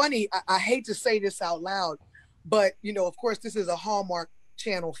it's funny. I hate to say this out loud, but, of course, this is a Hallmark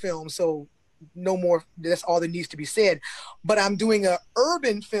Channel film. So no more, that's all that needs to be said. But I'm doing an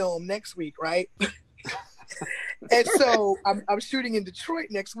urban film next week, right? And so I'm shooting in Detroit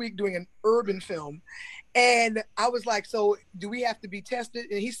next week doing an urban film. And I was like, so do we have to be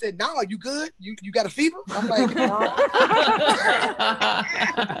tested? And he said, no, you good? You got a fever? I'm like, no.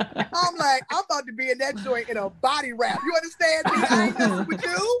 I'm like, I'm about to be in that joint in a body wrap. You understand me? I ain't messing with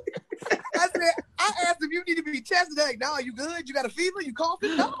you. I asked if you need to be tested. They're like, no, you good? You got a fever? You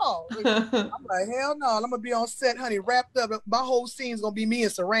coughing? No. I'm like, hell no. I'm going to be on set, honey, wrapped up. My whole scene's going to be me in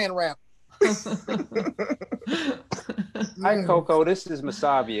saran wrap. Hi, Coco. This is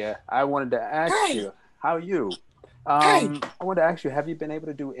Masavia. I wanted to ask you, how are you? I wanted to ask you, have you been able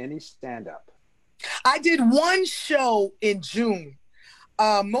to do any stand-up? I did one show in June.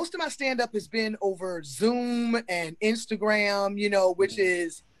 Most of my stand-up has been over Zoom and Instagram, which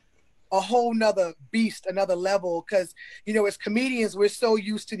is a whole nother beast, another level. Because, as comedians, we're so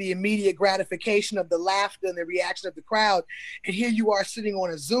used to the immediate gratification of the laughter and the reaction of the crowd. And here you are sitting on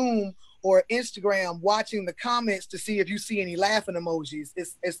a Zoom or Instagram watching the comments to see if you see any laughing emojis.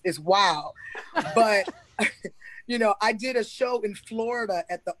 It's wild. But, I did a show in Florida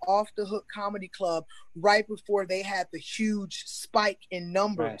at the Off the Hook Comedy Club right before they had the huge spike in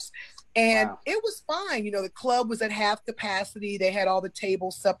numbers. Right. And It was fine. The club was at half capacity. They had all the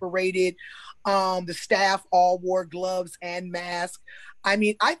tables separated. The staff all wore gloves and masks. I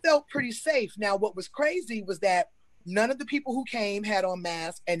mean, I felt pretty safe. Now, what was crazy was that none of the people who came had on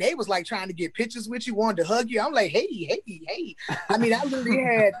masks, and they was like trying to get pictures with you, wanted to hug you. I'm like, hey. I mean, I literally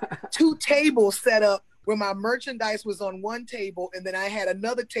had 2 tables set up where my merchandise was on one table, and then I had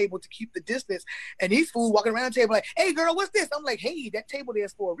another table to keep the distance. And these fools walking around the table like, hey, girl, what's this? I'm like, hey, that table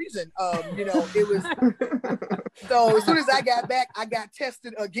there's for a reason. It was. So as soon as I got back, I got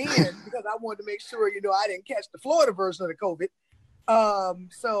tested again because I wanted to make sure, I didn't catch the Florida version of the COVID.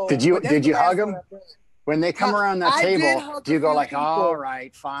 So did you hug them? When they come around that table, do you go like, people. All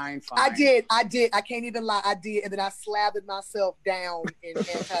right, fine. I did. I can't even lie. I did. And then I slathered myself down in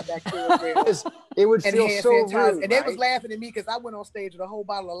antibacterial. It would feel so rude, and they was laughing at me because I went on stage with a whole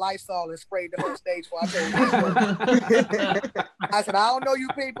bottle of Lysol and sprayed the whole stage before I told you. I said, I don't know you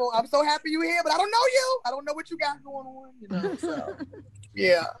people. I'm so happy you're here, but I don't know you. I don't know what you got going on. So,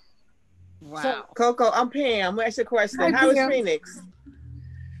 yeah. Wow. So, Coco, I'm Pam. What's your question? How is Phoenix?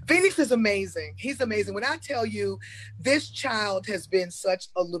 Phoenix is amazing. He's amazing. When I tell you, this child has been such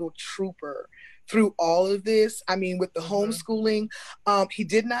a little trooper through all of this. I mean, with the homeschooling, he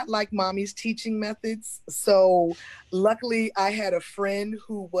did not like mommy's teaching methods. So luckily I had a friend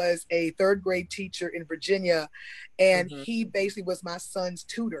who was a 3rd grade teacher in Virginia, and he basically was my son's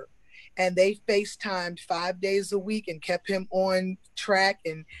tutor. And they FaceTimed 5 days a week and kept him on track.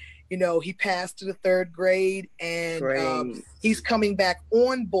 And he passed to the 3rd grade, and he's coming back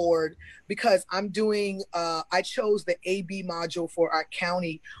on board because I'm doing, I chose the AB module for our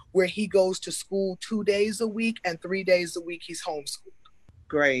county where he goes to school 2 days a week and 3 days a week he's homeschooled.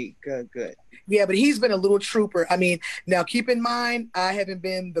 Great, good. Yeah, but he's been a little trooper. I mean, now keep in mind, I haven't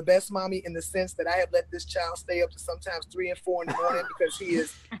been the best mommy in the sense that I have let this child stay up to sometimes 3 and 4 in the morning because he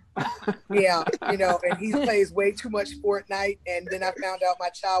is, and he plays way too much Fortnite. And then I found out my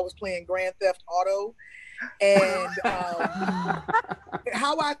child was playing Grand Theft Auto. And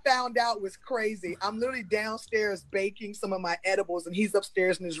how I found out was crazy. I'm literally downstairs baking some of my edibles, and he's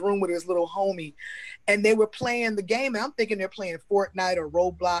upstairs in his room with his little homie. And they were playing the game, and I'm thinking they're playing Fortnite or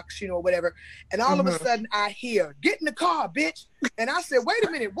Roblox, whatever. And all of a sudden I hear, get in the car, bitch. And I said, wait a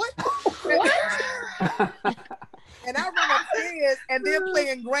minute, what? And I run upstairs, and they're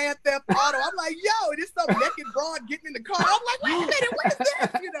playing Grand Theft Auto. I'm like, yo, this some naked broad getting in the car. I'm like, wait a minute, what is this?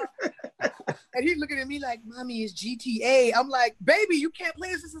 And he's looking at me like, mommy, it's GTA. I'm like, baby, you can't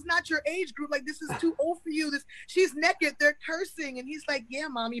play this. This is not your age group. Like, this is too old for you. She's naked. They're cursing. And he's like, yeah,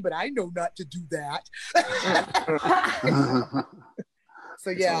 mommy, but I know not to do that. So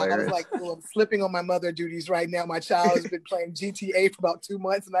yeah, I was like, well, I'm slipping on my mother duties right now. My child has been playing GTA for about 2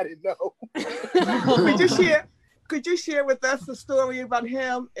 months, and I didn't know. Could you share with us the story about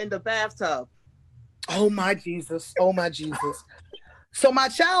him in the bathtub? Oh my Jesus. So my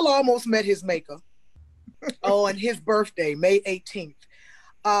child almost met his maker on his birthday, May 18th.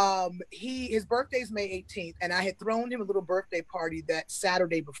 His birthday's May 18th, and I had thrown him a little birthday party that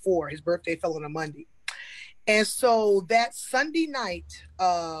Saturday before. His birthday fell on a Monday. And so that Sunday night,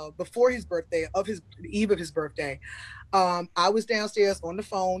 before his birthday, the eve of his birthday, I was downstairs on the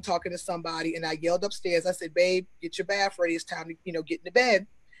phone talking to somebody, and I yelled upstairs. I said, "Babe, get your bath ready. It's time to, get into bed."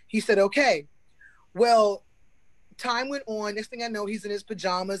 He said, "Okay." Well, time went on. Next thing I know, he's in his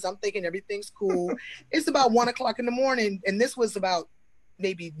pajamas. I'm thinking everything's cool. It's about 1:00 in the morning, and this was about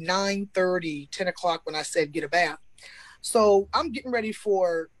maybe 9:30, 10 o'clock when I said get a bath. So I'm getting ready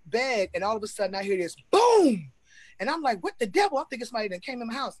for bed, and all of a sudden I hear this boom, and I'm like, "What the devil?" I think it's somebody that came in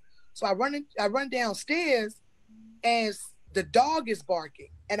my house. So I run downstairs, and the dog is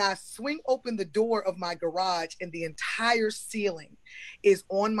barking, and I swing open the door of my garage, and the entire ceiling is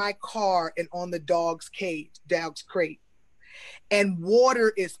on my car and on the dog's crate, and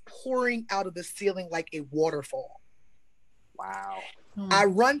water is pouring out of the ceiling like a waterfall. Wow. I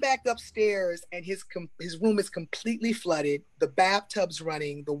run back upstairs, and his room is completely flooded. The bathtub's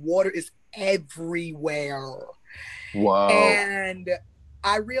running. The water is everywhere. Whoa. And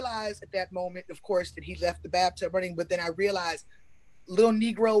I realized at that moment, of course, that he left the bathtub running. But then I realized, little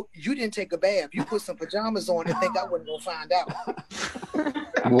Negro, you didn't take a bath. You put some pajamas on and think I wasn't going to find out.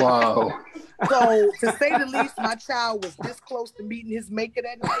 Whoa. So, to say the least, my child was this close to meeting his maker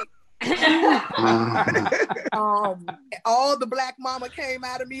that night. All the black mama came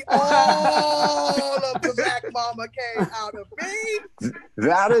out of me. All of the black mama came out of me.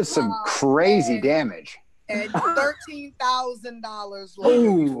 That is some crazy damage. And $13,000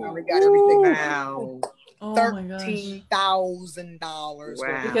 later, we finally got everything. Wow. Oh my gosh. $13,000.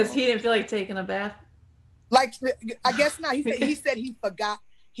 Wow. Because he didn't feel like taking a bath. Like, I guess not. He said he forgot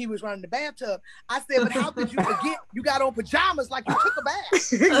he was running the bathtub. I said, but how could you forget? You got on pajamas like you took a bath.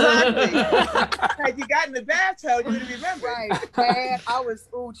 Exactly. Like you got in the bathtub, you didn't remember. Right. And I was,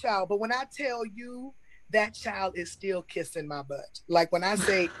 child. But when I tell you, that child is still kissing my butt. Like when I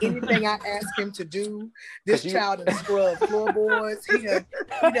say anything I ask him to do, this child done scrub floorboards. He done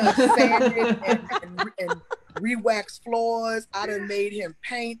sanded and re-waxed floors. I done made him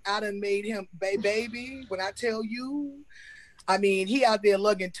paint. I done made him, baby. When I tell you, I mean, he out there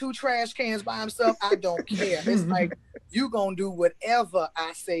lugging 2 trash cans by himself. I don't care. It's like, you gonna do whatever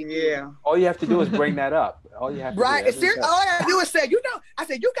I say. Yeah. All you have to do is bring that up. All you have to right. do. All I gotta do is say, I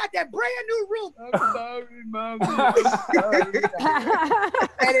said, you got that brand new room. I'm sorry, Mom.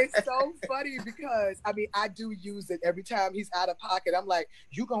 And it's so funny because, I mean, I do use it every time he's out of pocket. I'm like,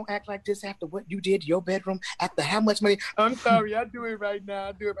 you gonna act like this after what you did to your bedroom? After how much money? I'm sorry, I do it right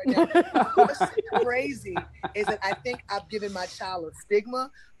now. What's crazy is that I think I've given my child a stigma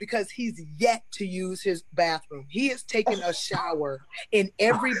because he's yet to use his bathroom. He has taken a shower in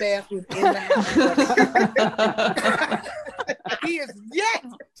every bathroom in the house. He is yet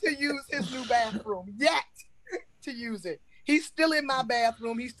to use his new bathroom. Yet to use it. He's still in my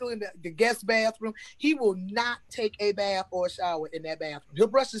bathroom. He's still in the guest bathroom. He will not take a bath or a shower in that bathroom. He'll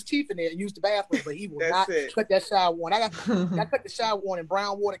brush his teeth in there and use the bathroom, but he will not cut that shower on. I cut the shower on and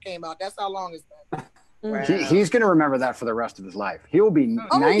brown water came out. That's how long it's been. Wow. He's going to remember that for the rest of his life. He will be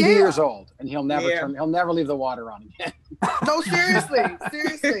 90 years old, and he'll never leave the water on again. No, seriously.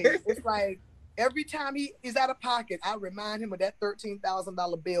 It's like every time he is out of pocket, I remind him of that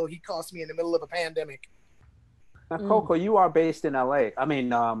 $13,000 bill he cost me in the middle of a pandemic. Now, Coco, you are based in LA. I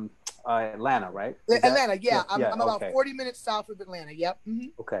mean, Atlanta, right? Atlanta, yeah. I'm about 40 minutes south of Atlanta. Yep. Mm-hmm.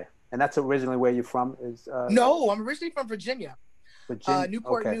 Okay, and that's originally where you're from? No, I'm originally from Virginia.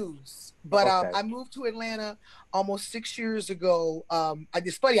 Newport News. But I moved to Atlanta almost 6 years ago.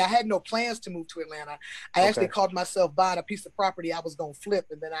 It's funny, I had no plans to move to Atlanta. I actually called myself buying a piece of property I was going to flip,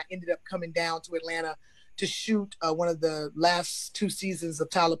 and then I ended up coming down to Atlanta to shoot one of the last 2 seasons of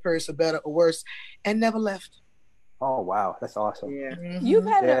Tyler Perry's For Better or Worse, and never left. Oh wow, that's awesome. Yeah. Mm-hmm. You've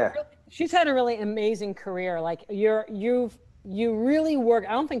had she's had a really amazing career. Like you really work.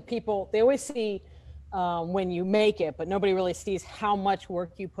 I don't think they always see when you make it, but nobody really sees how much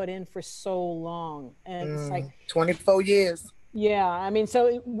work you put in for so long. And it's like 24 years. Yeah, I mean,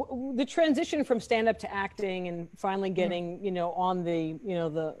 so the transition from stand-up to acting and finally getting, on the,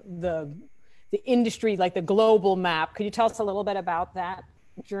 the industry, like the global map. Could you tell us a little bit about that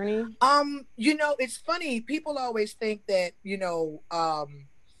journey? It's funny. People always think that,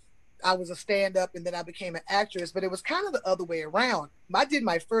 I was a stand-up and then I became an actress, but it was kind of the other way around. I did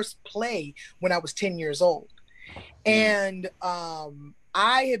my first play when I was 10 years old. And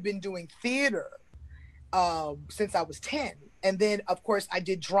I had been doing theater since I was 10. And then, of course, I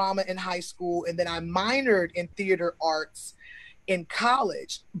did drama in high school, and then I minored in theater arts in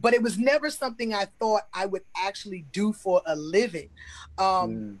college, but it was never something I thought I would actually do for a living.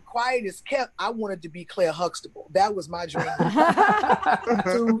 Quiet as kept, I wanted to be Claire Huxtable. That was my dream.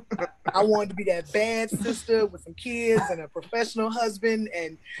 So I wanted to be that bad sister with some kids and a professional husband.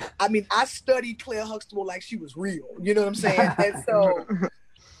 And I mean, I studied Claire Huxtable like she was real. You know what I'm saying? And so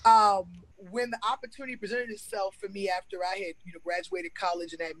when the opportunity presented itself for me after I had, graduated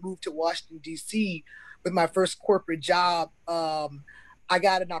college and I moved to Washington, D.C. with my first corporate job, I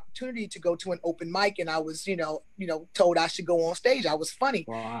got an opportunity to go to an open mic, and I was, told I should go on stage. I was funny.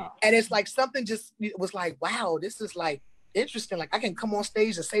 Wow. And it's like something just was like, wow, this is like interesting. Like I can come on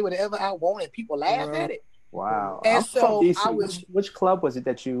stage and say whatever I want and people laugh at it. Wow. And I'm so from DC. I was. Which club was it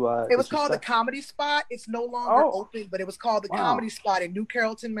that you? It was called the Comedy Spot. It's no longer open, but it was called the Comedy Spot in New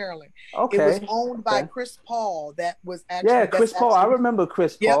Carrollton, Maryland. Okay. It was owned by Chris Paul. That was actually Chris Paul. I remember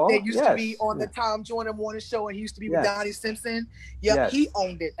Chris Paul. Yep, they used to be on the Tom Joyner Morning Show, and he used to be with Donnie Simpson. Yep, he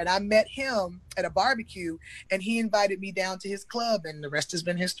owned it, and I met him at a barbecue, and he invited me down to his club, and the rest has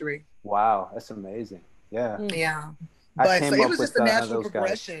been history. Wow, that's amazing. Yeah. Yeah. But so it was just a natural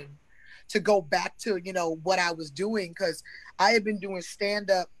progression to go back to, what I was doing, because I had been doing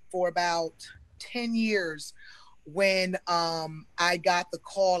stand-up for about 10 years when I got the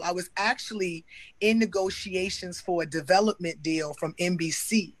call. I was actually in negotiations for a development deal from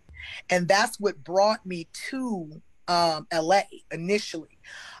NBC. And that's what brought me to LA initially.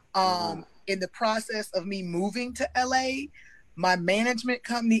 In the process of me moving to LA, my management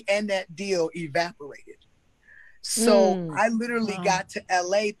company and that deal evaporated. So I literally got to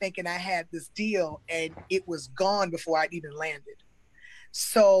LA thinking I had this deal, and it was gone before I'd even landed.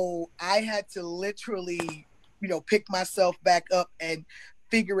 So I had to literally, pick myself back up and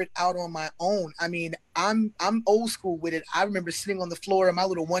figure it out on my own. I mean, I'm old school with it. I remember sitting on the floor in my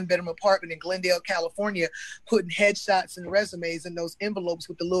little 1-bedroom apartment in Glendale, California, putting headshots and resumes in those envelopes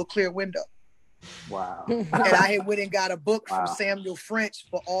with the little clear window. Wow. And I had went and got a book from Samuel French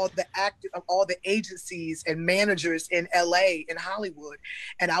for all the agencies and managers in LA and Hollywood.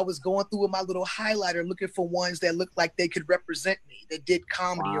 And I was going through with my little highlighter looking for ones that looked like they could represent me, that did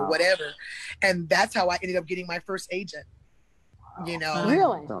comedy or whatever. And that's how I ended up getting my first agent.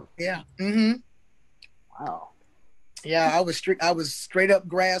 Really? Yeah. Mm-hmm. Wow. Yeah, I was straight up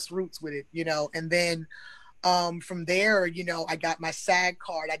grassroots with it, and then from there, I got my SAG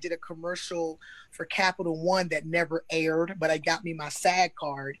card. I did a commercial for Capital One that never aired, but I got me my SAG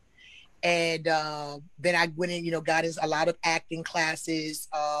card. And then I went in, got in a lot of acting classes.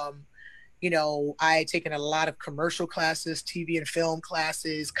 I had taken a lot of commercial classes, TV and film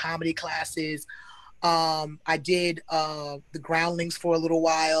classes, comedy classes. I did the Groundlings for a little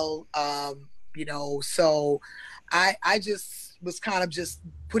while, so I just was kind of just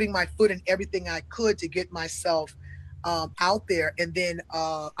putting my foot in everything I could to get myself out there. And then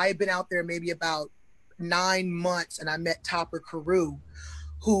I had been out there maybe about 9 months, and I met Topper Carew,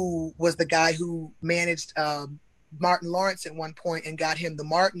 who was the guy who managed Martin Lawrence at one point and got him the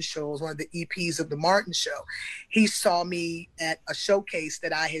Martin Show. It was one of the EPs of the Martin Show. He saw me at a showcase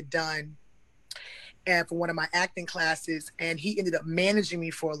that I had done and for one of my acting classes, and he ended up managing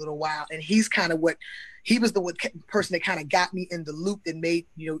me for a little while. And he was the person that kind of got me in the loop that made,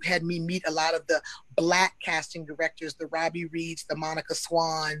 had me meet a lot of the Black casting directors, the Robbie Reeds, the Monica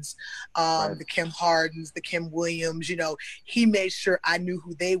Swans, the Kim Hardens, the Kim Williams. He made sure I knew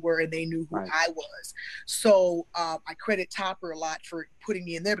who they were and they knew who I was. So I credit Topper a lot for putting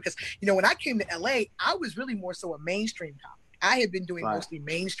me in there, because, when I came to LA, I was really more so a mainstream comic. I had been doing mostly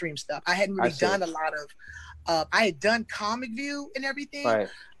mainstream stuff. I hadn't really done a lot of, I had done Comic View and everything,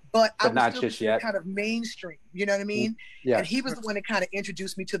 but I was not still just yet. Kind of mainstream, you know what I mean? Yeah. And he was the one that kind of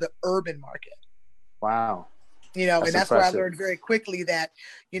introduced me to the urban market. Wow. And that's where I learned very quickly that,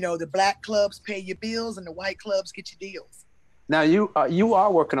 the Black clubs pay your bills and the white clubs get you deals. Now you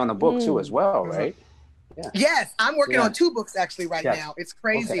are working on a book too as well, right? Yeah. Yes, I'm working on 2 books actually right now. It's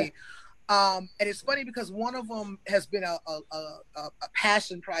crazy. Okay. And it's funny because one of them has been a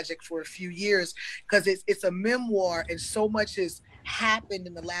passion project for a few years, because it's a memoir, and so much has happened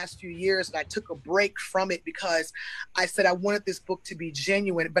in the last few years that I took a break from it, because I said I wanted this book to be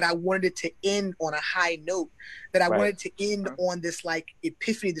genuine, but I wanted it to end on a high note, that I wanted to end on this like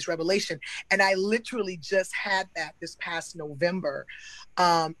epiphany, this revelation. And I literally just had that this past November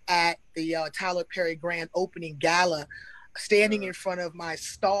at the Tyler Perry grand opening gala, standing in front of my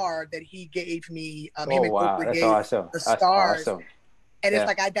star that he gave me. Him and Oprah that's gave awesome. The stars. That's awesome. And it's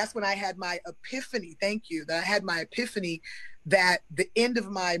like, that's when I had my epiphany. Thank you. That I had my epiphany that the end of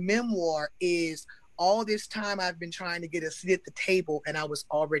my memoir is all this time I've been trying to get a seat at the table, and I was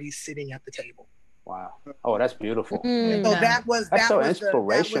already sitting at the table. Wow. Oh, that's beautiful. Mm. So that was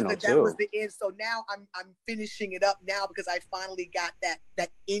inspirational that was the end. So now I'm finishing it up now because I finally got that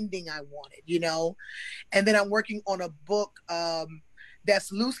ending I wanted, you know. And then I'm working on a book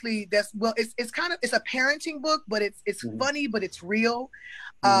it's a parenting book, but it's funny, but it's real,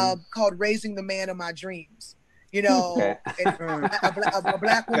 called Raising the Man of My Dreams. You know, a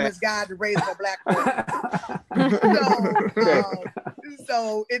black woman's guide to raising a black woman.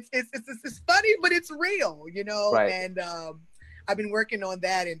 So it's funny, but it's real, you know. Right. And I've been working on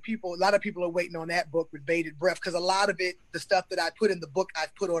that, and a lot of people are waiting on that book with bated breath because a lot of it, the stuff that I put in the book,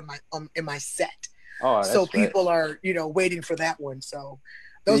 I've put on in my set. Oh, so people are, you know, waiting for that one. So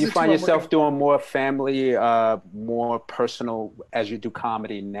do you find yourself doing more family, more personal as you do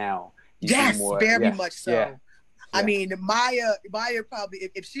comedy now? Yes, very much so. Yeah. I mean, Maya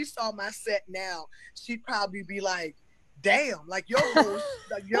probably, if she saw my set now, she'd probably be like, damn, like your host,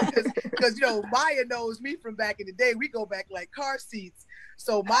 because, you know, Maya knows me from back in the day. We go back like car seats.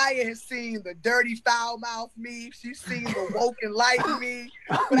 So Maya has seen the dirty, foul mouth me. She's seen the woke and light me.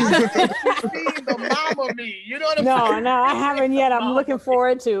 But I think she's seen the mama me. You know what I'm saying? No, I haven't yet. I'm looking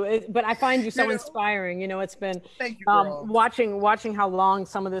forward to it. But I find you so inspiring. You know, it's been watching how long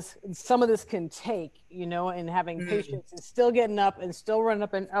some of this can take, you know, and having patience and still getting up and still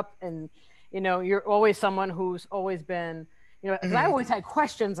running up and you know, you're always someone who's always been, you know, because I always had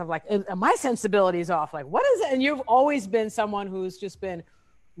questions of like, are my sensibilities off? Like, what is it? And you've always been someone who's just been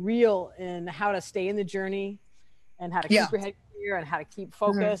real in how to stay in the journey and how to keep your head clear and how to keep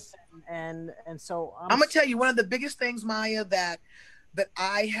focused. And so I'm gonna tell you one of the biggest things, Maya, that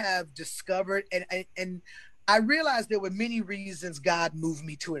I have discovered, and I realized there were many reasons God moved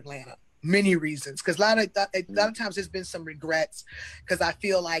me to Atlanta. Many reasons, because a lot of times there's been some regrets, because I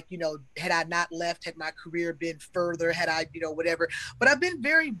feel like, you know, had I not left, had my career been further, had I, you know, whatever. But I've been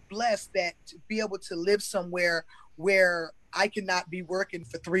very blessed that to be able to live somewhere where I cannot be working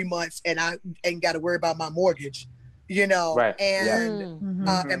for 3 months and I ain't got to worry about my mortgage, you know,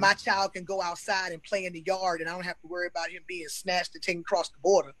 and my child can go outside and play in the yard, and I don't have to worry about him being snatched and taken across the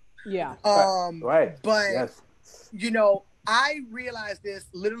border. Yeah. But you know, I realized this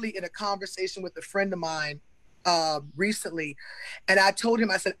literally in a conversation with a friend of mine recently. And I told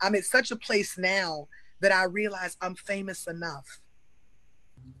him, I said, I'm in such a place now that I realize I'm famous enough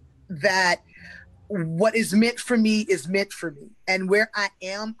that what is meant for me is meant for me. And where I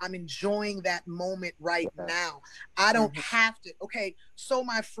am, I'm enjoying that moment right now. I don't have to, so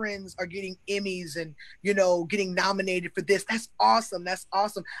my friends are getting Emmys and, you know, getting nominated for this. That's awesome. That's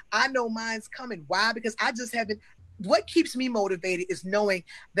awesome. I know mine's coming. Why? Because I just haven't. What keeps me motivated is knowing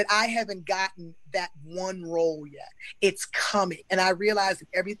that I haven't gotten that one role yet. It's coming. And I realize that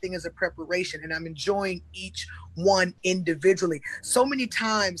everything is a preparation, and I'm enjoying each one individually. So many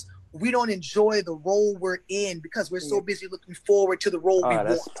times we don't enjoy the role we're in because we're so busy looking forward to the role we want.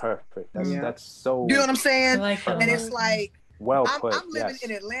 That's perfect. That's so. You know what I'm saying? I like that. And it's like, well put. I'm living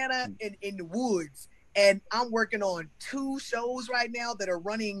in Atlanta in the woods. And I'm working on 2 shows right now that are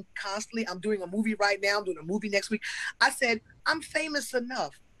running constantly. I'm doing a movie right now. I'm doing a movie next week. I said, I'm famous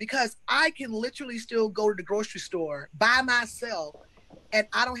enough because I can literally still go to the grocery store by myself, and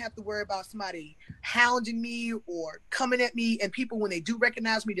I don't have to worry about somebody hounding me or coming at me. And people, when they do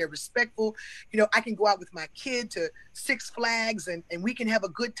recognize me, they're respectful. You know, I can go out with my kid to Six Flags and we can have a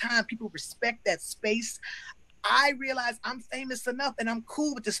good time. People respect that space. I realize I'm famous enough and I'm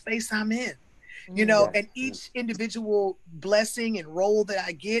cool with the space I'm in. You know, and each individual blessing and role that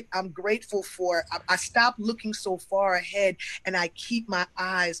I get, I'm grateful for. I stop looking so far ahead and I keep my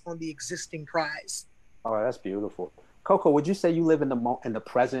eyes on the existing prize. Oh, that's beautiful. Coco, would you say you live in the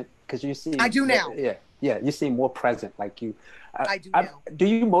present? Because you see, I do now. Yeah, you seem more present. Like you, I do now. Do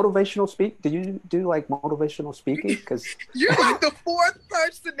you motivational speak? Do you do like motivational speaking? Because you're like the 4th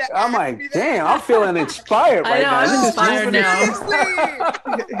person that. I'm like, damn, I'm feeling inspired right now. I'm inspired now.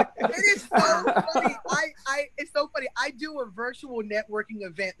 It is so funny. It's so funny. I do a virtual networking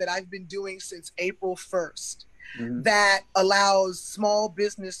event that I've been doing since April 1st. That allows small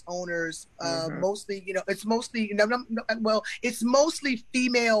business owners, mostly, you know, it's mostly, it's mostly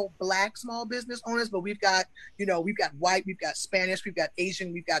female Black small business owners, but we've got, you know, we've got white, we've got Spanish, we've got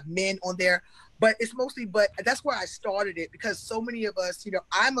Asian, we've got men on there, but it's mostly, but that's where I started it because so many of us, you know,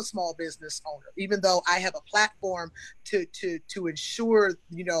 I'm a small business owner, even though I have a platform to ensure,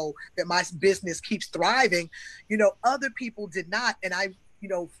 you know, that my business keeps thriving, you know, other people did not. And I, you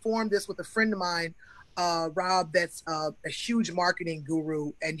know, formed this with a friend of mine Rob, that's a huge marketing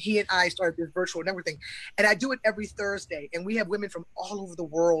guru, and he and I started this virtual networking, and I do it every Thursday, and we have women from all over the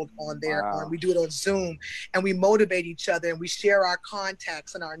world on there. Wow. We do it on Zoom, and we motivate each other, and we share our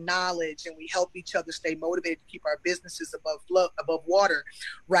contacts and our knowledge, and we help each other stay motivated to keep our businesses above water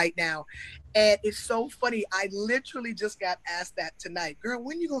right now. And it's so funny. I literally just got asked that tonight. Girl,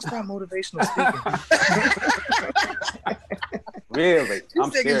 when you gonna start motivational speaking? Really? You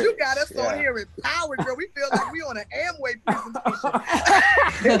I'm said, serious. you got us on here empowered, girl. We feel like we on an Amway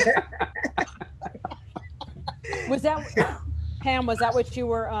presentation. Was that Pam? Was that what you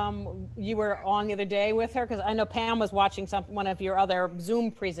were on the other day with her? Because I know Pam was watching one of your other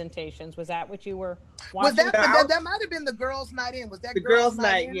Zoom presentations. Was that what you were watching? Was that might have been the girls' night in? Was that the girls'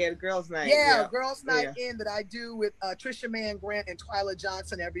 night? Yeah, the girls' night. Yeah, girls' night in that I do with Trisha Mann Grant and Twyla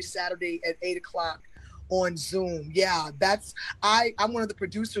Johnson every Saturday at 8:00 on Zoom. Yeah, I'm one of the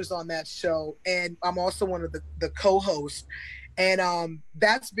producers on that show, and I'm also one of the co-hosts. And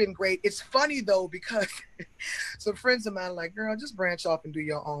that's been great. It's funny though, because some friends of mine are like, girl, just branch off and do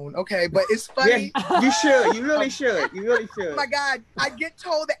your own. Okay. But it's funny. Yeah, you should. You really should. You really should. Oh my God. I get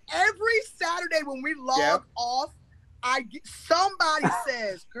told that every Saturday when we log off, somebody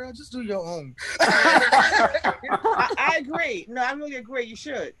says, girl, just do your own. I agree. No, I really agree. You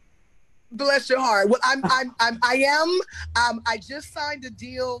should. Bless your heart. Well, I just signed a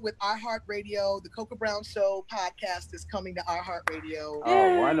deal with iHeartRadio. The Coco Brown Show podcast is coming to iHeartRadio.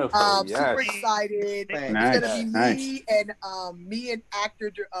 Oh, wonderful! Yes. Super excited. Nice. It's gonna be me and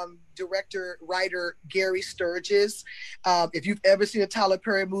actor, director, writer Gary Sturgis. If you've ever seen a Tyler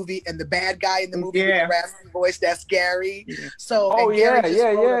Perry movie and the bad guy in the movie with the raspy voice, that's Gary. So He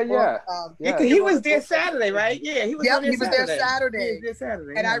was there Saturday, right? Yeah, he was there Saturday.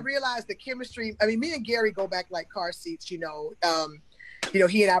 And I realized the chemistry. I mean, me and Gary go back like car seats. He and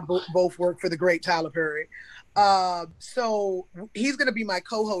I both work for the great Tyler Perry. So he's going to be my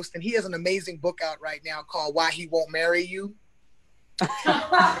co-host, and he has an amazing book out right now called Why He Won't Marry You.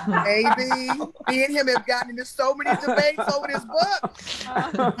 Maybe me and him have gotten into so many debates over this book.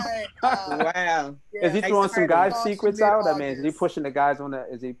 Wow. Yeah. Is he throwing some guys' secrets out? I mean, is he pushing the guys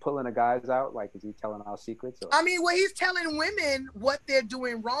is he pulling the guys out? Like, is he telling our secrets? Or? I mean, well, he's telling women what they're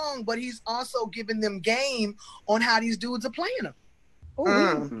doing wrong, but he's also giving them game on how these dudes are playing them.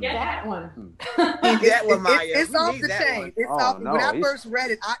 That one. It's off the chain. It's off. No, when I first read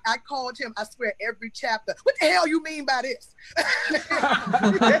it, I called him. I swear, every chapter. What the hell you mean by this?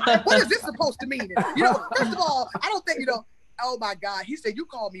 What is this supposed to mean? First of all, I don't think Oh my God, he said you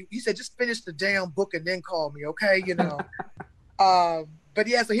call me. He said just finish the damn book and then call me, okay? But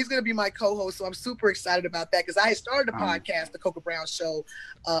yeah, so he's going to be my co-host. So I'm super excited about that because I had started a podcast, The Coco Brown Show,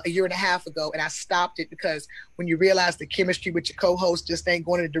 a year and a half ago. And I stopped it because when you realize the chemistry with your co-host just ain't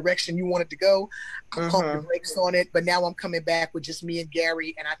going in the direction you want it to go, I pumped the brakes on it. But now I'm coming back with just me and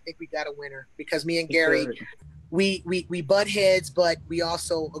Gary. And I think we got a winner because me and Gary, we butt heads, but we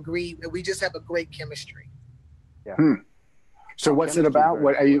also agree. We just have a great chemistry. Yeah. So what's it about?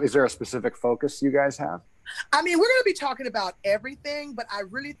 Is there a specific focus you guys have? I mean, we're going to be talking about everything, but I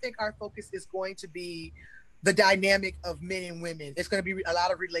really think our focus is going to be the dynamic of men and women. It's going to be a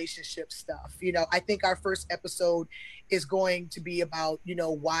lot of relationship stuff. I think our first episode is going to be about,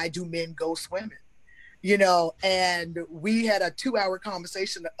 why do men ghost women? And we had a 2-hour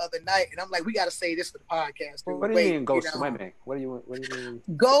conversation the other night, and I'm like, we got to say this for the podcast. Dude. What do you mean ghost swimming? What do you mean?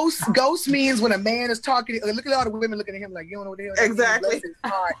 Ghost means when a man is talking. Look at all the women looking at him like, you don't know what the hell. Exactly. Bless his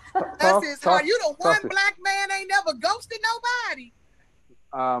heart. Bless his heart. You the one black man ain't never ghosted nobody.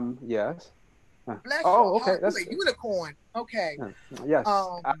 Yes. Bless your okay. Heart. That's a unicorn. Okay. Yes.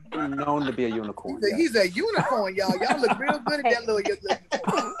 I'm known to be a unicorn. He's a unicorn, y'all. Y'all look real good at that little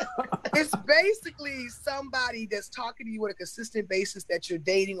unicorn. It's basically somebody that's talking to you on a consistent basis that you're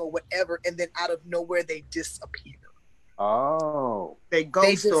dating or whatever, and then out of nowhere they disappear. Oh. They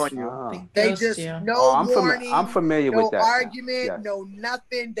ghost on you. They just no warning. I'm familiar with that. No argument, no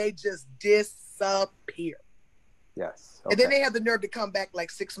nothing. They just disappear. Yes. Okay. And then they have the nerve to come back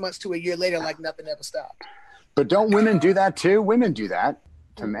like 6 months to a year later like nothing ever stopped. But don't women do that too? Women do that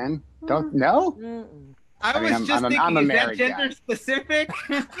to men. Don't know? I was just thinking, is that gender specific?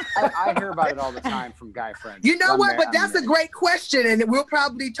 I hear about it all the time from guy friends. You know what? But that's a great question, and we'll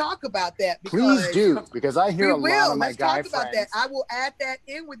probably talk about that. Please do, because I hear a lot of my guy friends. Let's talk about that. I will add that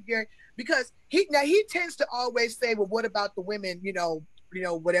in with Gary because he tends to always say, "Well, what about the women?"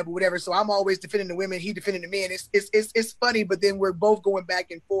 Whatever. So I'm always defending the women. He defending the men. It's funny, but then we're both going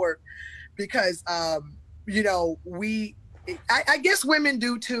back and forth because I guess women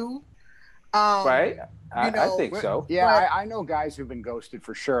do too. Right. I think so. Yeah, I know guys who've been ghosted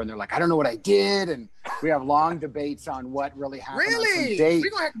for sure, and they're like, I don't know what I did, and we have long debates on what really happened on some date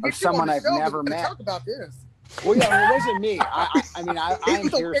of someone I've never met. Talk about this. Well, yeah, it wasn't me. I'm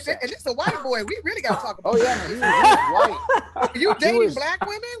hearsay. And it's a white boy. We really got to talk about. Oh yeah, he was white. Were you dating black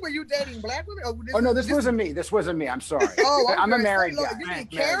women? Were you dating black women? No, this wasn't me. This wasn't me. I'm sorry. Oh, I'm a married guy. You mean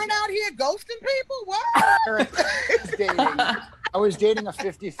Karen out here ghosting people? What? I was dating a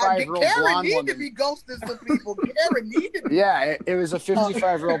 55-year-old Karen blonde need woman. to be ghosting some people. Karen needed. Yeah, it was a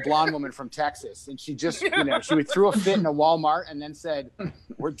 55-year-old blonde woman from Texas, and she just, she threw a fit in a Walmart and then said,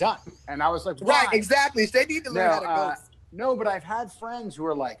 "We're done." And I was like, "Why?" Right, exactly. So they need to learn how to ghost. No, but I've had friends who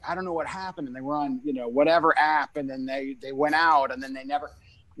are like, I don't know what happened, and they were on, whatever app, and then they went out, and then they never,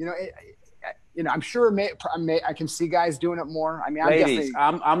 I'm sure I can see guys doing it more. I mean, ladies,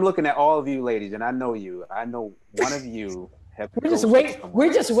 I'm looking at all of you ladies, and I know you. I know one of you.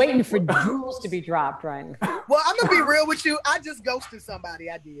 We're just waiting for jewels to be dropped, right? Well, I'm gonna be real with you. I just ghosted somebody.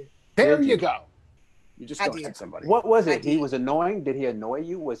 I did. There you go. You just ghosted somebody. What was it? He was annoying. Did he annoy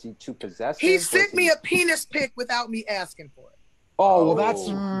you? Was he too possessive? He sent me a penis pic without me asking for it. Oh, well, that's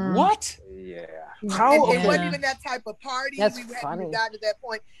what? Yeah. How? It wasn't even that type of party. That's we funny. got to that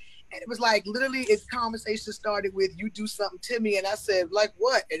point. And it was like, literally, its conversation started with, "You do something to me." And I said, "Like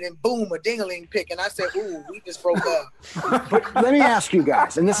what?" And then boom, a ding-a-ling pic. And I said, "Ooh, we just broke up." But let me ask you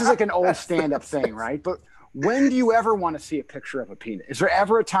guys, and this is like an old stand-up thing, right? But when do you ever want to see a picture of a penis? Is there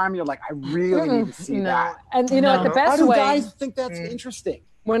ever a time you're like, I really need to see that? And the best How do way. guys think that's interesting?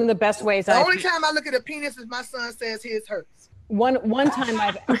 One of the best ways. The only time I look at a penis is my son says his hurts. One time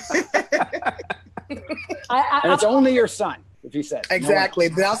I've. And it's only your son. If he says exactly,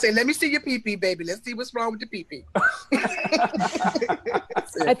 then I'll say, "Let me see your pee-pee, baby. Let's see what's wrong with the pee-pee."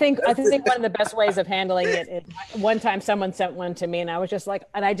 I think one of the best ways of handling it is, one time someone sent one to me, and I was just like,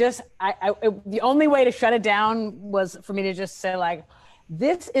 and the only way to shut it down was for me to just say like,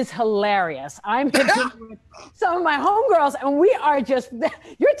 "This is hilarious. I'm here with some of my homegirls, and we are just,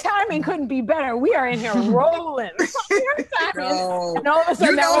 your timing couldn't be better. We are in here rolling." No. And all of a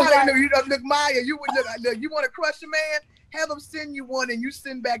sudden, look, Maya, you want to crush a man? Have him send you one, and you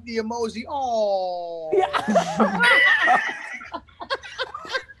send back the emoji. Oh. Yeah.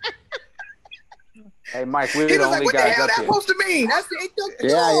 Hey, Mike, we're the only guys up here. What the hell that supposed to mean? That's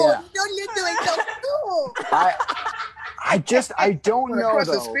I don't know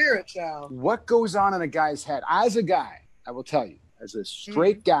though. Spirit, child. What goes on in a guy's head? As a guy, I will tell you, as a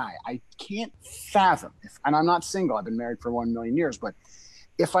straight guy, I can't fathom. And I'm not single. I've been married for 1 million years. But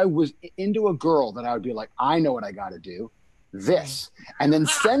if I was into a girl, that I would be like, I know what I got to do. This, and then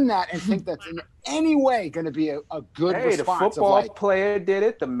send that and think that's in any way going to be a good response. The football player did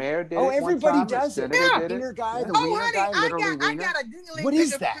it. The mayor did it. Oh, everybody one time, does it. Yeah. The wiener guy, the wiener guy, literally wiener. I got a ding-a-ling what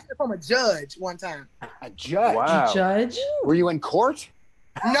is that? From a judge one time. A judge? Wow. A judge? Were you in court?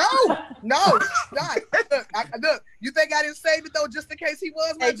 No, not. Look, you think I didn't save it though, just in case he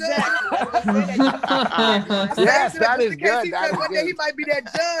was my judge? Yes, that is good. One day he might be that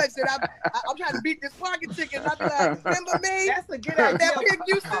judge that I'm trying to beat this pocket chicken. I'll be like, "Remember me? That's a good idea. That pic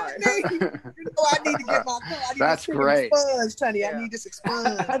you sent me? I need to get my car. I need That's this great. Expunge, honey. Yeah. I need this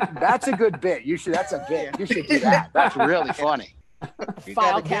expunged." That's a good bit. That's a bit. You should do that. That's really funny. You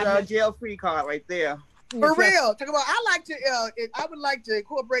got a jail-free card right there. For real, talk about. I would like to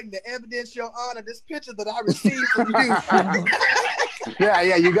incorporate in the evidence, Your Honor, this picture that I received from you.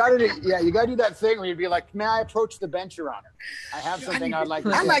 Yeah, you got to. Yeah, you got to do that thing where you'd be like, "May I approach the bench, Your Honor? I have something I'd like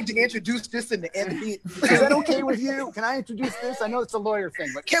to." I'd like to introduce this in the evidence. Is that okay with you? Can I introduce this? I know it's a lawyer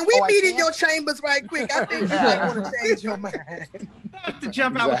thing, but can we meet in your chambers right quick? I think you might want to change your mind. To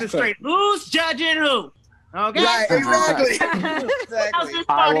jump out with the straight. Who's judging who? Okay. Right, exactly.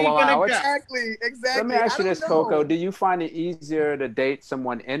 Exactly. Let me ask you this, Coco. Do you find it easier to date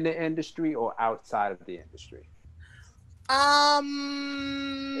someone in the industry or outside of the industry? I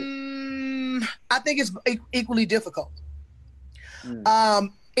think it's equally difficult.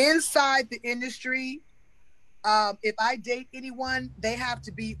 Inside the industry, if I date anyone, they have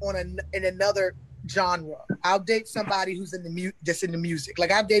to be in another genre. I'll date somebody who's in the music.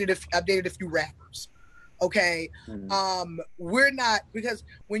 Like I've dated a few rappers. Okay. We're not, because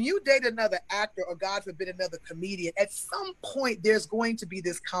when you date another actor or God forbid another comedian, at some point there's going to be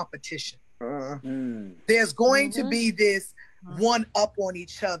this competition. There's going to be this one up on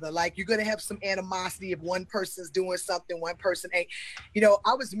each other. Like you're going to have some animosity if one person's doing something, one person ain't.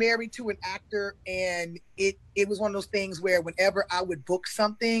 I was married to an actor, and it was one of those things where whenever I would book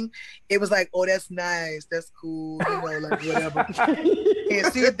something, it was like, "Oh, that's nice, that's cool," like whatever. And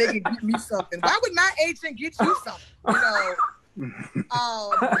see if they can get me something. Why would my agent get you something?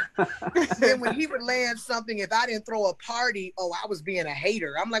 Then when he would land something, if I didn't throw a party, I was being a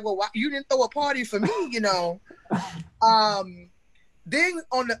hater. I'm like, well, why, you didn't throw a party for me, you know? Then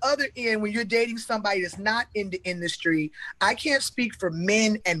on the other end, when you're dating somebody that's not in the industry, I can't speak for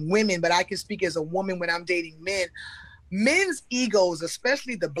men and women, but I can speak as a woman when I'm dating men. Men's egos,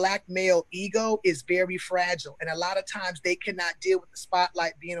 especially the Black male ego, is very fragile. And a lot of times they cannot deal with the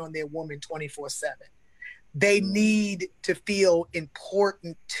spotlight being on their woman 24/7. They need to feel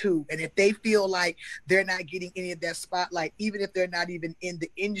important too. And if they feel like they're not getting any of that spotlight, even if they're not even in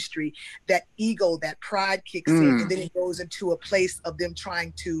the industry, that ego, that pride kicks in, and then it goes into a place of them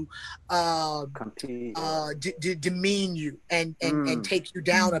trying to demean you and take you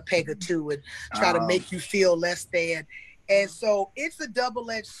down a peg or two and try to make you feel less than. And so it's a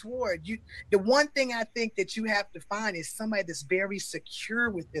double-edged sword. The one thing I think that you have to find is somebody that's very secure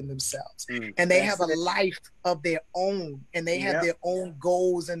within themselves, and they have a life of their own, and they have their own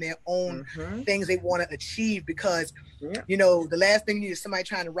goals and their own things they want to achieve. Because you know, the last thing you need is somebody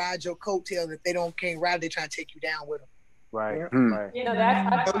trying to ride your coattails. And if they can't ride, they're trying to take you down with them. Right. You know,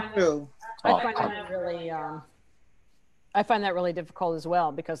 I find that really difficult as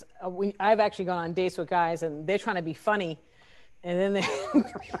well, because I've actually gone on dates with guys and they're trying to be funny, and then their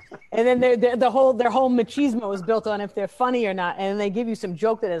whole machismo is built on if they're funny or not, and they give you some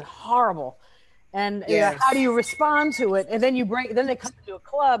joke that is horrible, and you know, how do you respond to it? And then then they come to a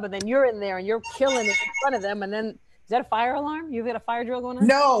club, and then you're in there and you're killing it in front of them, and then is that a fire alarm? You've got a fire drill going on?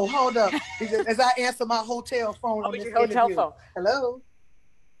 No, hold up. As I answer my hotel phone on this hotel interview. phone. Hello.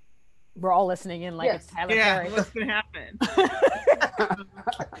 We're all listening in like it's Tyler Perry. What's gonna happen?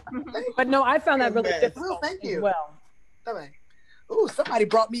 But no, I found that really difficult. Thank you. As well. Ooh, somebody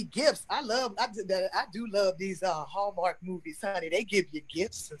brought me gifts. I do love these Hallmark movies, honey. They give you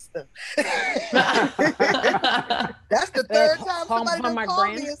gifts and stuff. That's the third time somebody done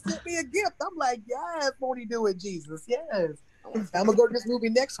called me and sent me a gift. I'm like, yes, won't he do it, Jesus? Yes. I'm gonna go to this movie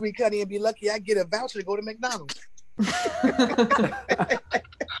next week, honey, and be lucky I get a voucher to go to McDonald's.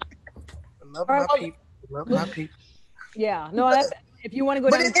 Love my people. Yeah, no, if you want to go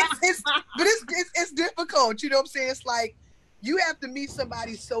down, it's difficult. You know what I'm saying? It's like you have to meet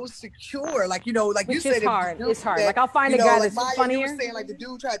somebody so secure, like you know, like which you said, it's hard. Like I'll find a guy that's funnier. You were saying like the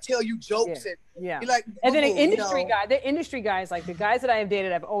dude try to tell you jokes and like, and then an industry guy. The industry guys, like the guys that I have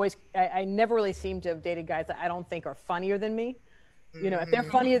dated, I never really seem to have dated guys that I don't think are funnier than me. You know, if they're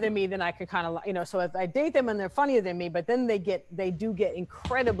funnier than me, then I could kind of, you know, so if I date them and they're funnier than me, but then they do get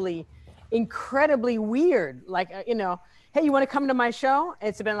incredibly weird. Like, you know, hey, you want to come to my show?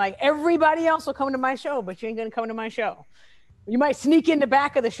 It's been like, everybody else will come to my show, but you ain't going to come to my show. You might sneak in the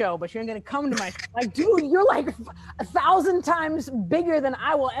back of the show, but you ain't going to come to my show. Like, dude, you're like 1,000 times bigger than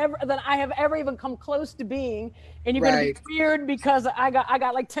I have ever even come close to being. And you're going to be weird because I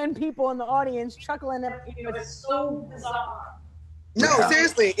got like 10 people in the audience chuckling at, you know, it's so bizarre. No,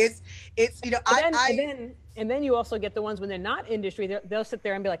 seriously, it's you know, and then you also get the ones when they're not industry, they'll sit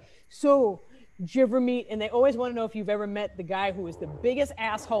there and be like, so did you ever meet, and they always want to know if you've ever met the guy who is the biggest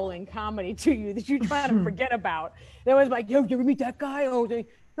asshole in comedy to you that you're trying to forget about. They're always like, yo, did you ever meet that guy? Oh, no,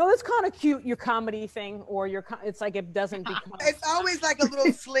 that's kind of cute, your comedy thing, or it's like it doesn't become. It's always like a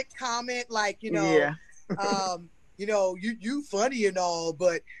little slick comment, like, you know, you know, you funny and all,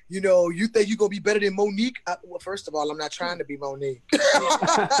 but you know, you think you're gonna be better than Monique. Well, first of all, I'm not trying to be Monique.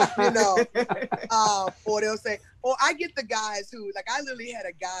 You know, or they'll say, or I get the guys who, like, I literally had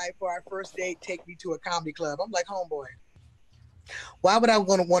a guy for our first date take me to a comedy club. I'm like, homeboy, why would I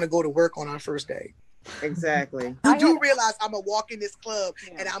want to go to work on our first date? Exactly. You do realize I'm gonna walk in this club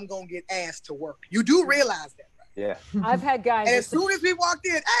and I'm gonna get asked to work. You do realize that. Yeah. I've had guys. And as soon as we walked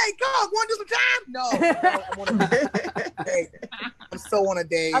in, hey, go, want to do some time? No, I want to date. I'm so on a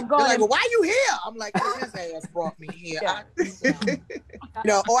date. They're like, well, why you here? I'm like, his ass brought me here. You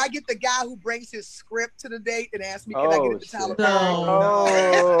know, or I get the guy who brings his script to the date and asks me, can I get it to Tyler Perry?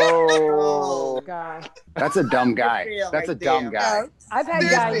 Oh, God. That's a dumb guy. That's a dumb guy. I've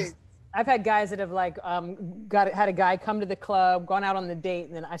had guys that have like had a guy come to the club, gone out on the date,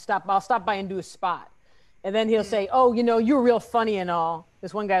 and then I'll stop by and do a spot. And then he'll say, oh, you know, you're real funny and all.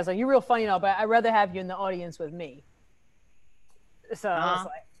 This one guy's like, you're real funny and all, but I'd rather have you in the audience with me. So I was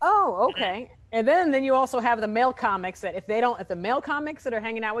like, oh, okay. And then you also have the male comics that if the male comics that are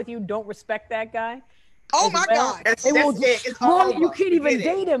hanging out with you don't respect that guy. Oh my God. You can't even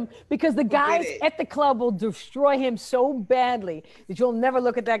date him because the guys at the club will destroy him so badly that you'll never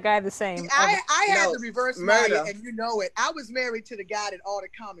look at that guy the same. I had the reverse murder, and you know it. I was married to the guy that all the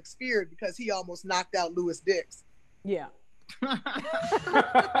comics feared because he almost knocked out Louis Dix. Yeah.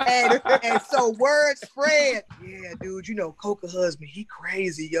 and so word spread. Yeah, dude, you know, Coca husband, he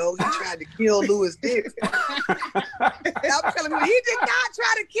crazy, yo. He tried to kill Louis Dix. I'm telling you, he did not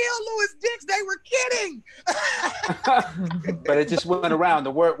try to kill Louis Dix. They were kidding. But it just went around.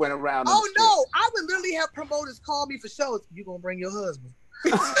 The word went around. Oh no, I would literally have promoters call me for shows. You gonna bring your husband?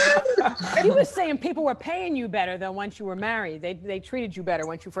 He was saying people were paying you better than once you were married. They treated you better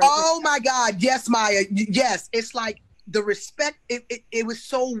once you first. Oh my God, yes, Maya, yes. It's like the respect. It was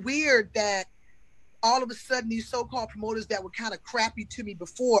so weird that all of a sudden these so-called promoters that were kind of crappy to me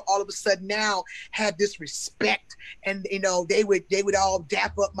before, all of a sudden now had this respect, and you know they would all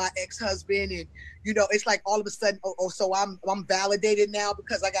dap up my ex-husband, and you know it's like all of a sudden, so I'm validated now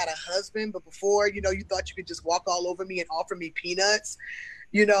because I got a husband, but before, you know, you thought you could just walk all over me and offer me peanuts,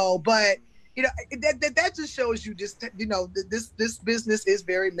 you know. But you know that just shows you just, you know, this business is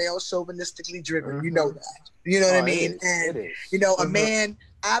very male chauvinistically driven. You know that. You know what I mean? It is. You know, a man.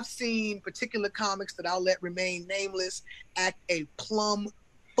 I've seen particular comics that I'll let remain nameless act a plumb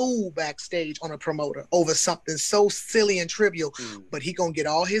fool backstage on a promoter over something so silly and trivial, but he gonna get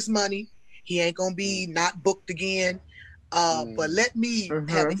all his money. He ain't gonna be not booked again. But let me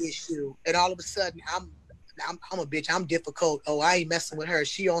have an issue, and all of a sudden I'm a bitch. I'm difficult. Oh, I ain't messing with her.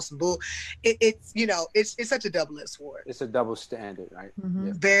 She on some bull. It's you know, it's such a double-edged sword. It's a double standard, right?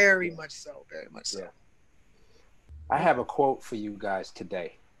 Yeah. Very much so. Very much so. Yeah. I have a quote for you guys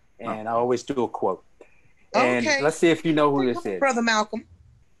today, and I always do a quote. And let's see if you know who this is. Brother Malcolm.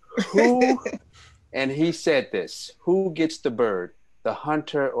 Who? And he said this: "Who gets the bird, the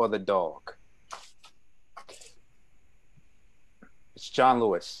hunter or the dog?" It's John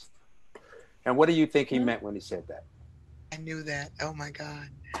Lewis. And what do you think he meant when he said that? I knew that. Oh my God.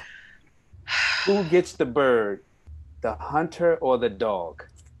 Who gets the bird, the hunter or the dog?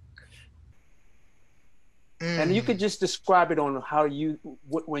 And you could just describe it on how you,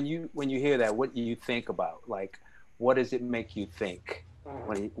 when you hear that, what do you think about? Like, what does it make you think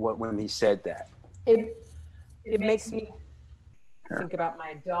when he said that? It makes me think about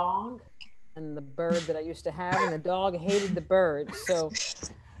my dog and the bird that I used to have, and the dog hated the bird. So,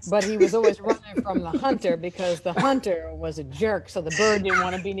 but he was always running from the hunter because the hunter was a jerk. So the bird didn't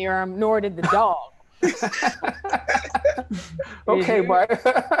want to be near him, nor did the dog. Okay, but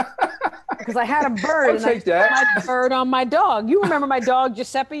because I had a bird, and I put my bird on my dog. You remember my dog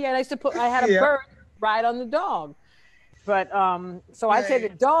Giuseppe? And I had a bird ride on the dog. But so I'd say the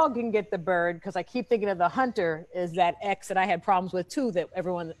dog can get the bird because I keep thinking of the hunter is that ex that I had problems with too, that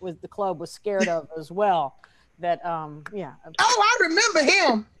everyone with the club was scared of as well. That yeah. Oh, I remember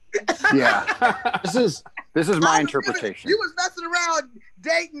him. Yeah. This is my interpretation. You was messing around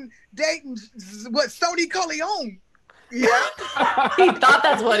dating what, Sony Corleone. Yeah. He thought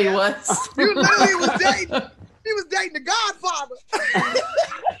that's what he was. You literally was dating. He was dating the Godfather.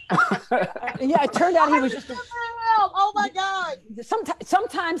 Yeah, it turned out he was just. Oh my God!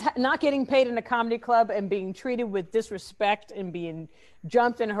 Sometimes not getting paid in a comedy club and being treated with disrespect and being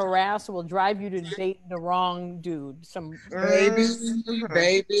jumped and harassed will drive you to date the wrong dude.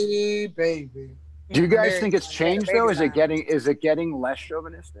 Baby. Do you guys think it's changed though? Is it getting less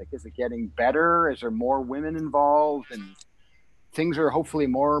chauvinistic? Is it getting better? Is there more women involved? And things are hopefully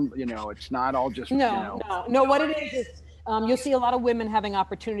more, you know, it's not all just, No. What it is you'll see a lot of women having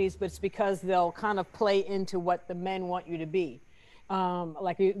opportunities, but it's because they'll kind of play into what the men want you to be.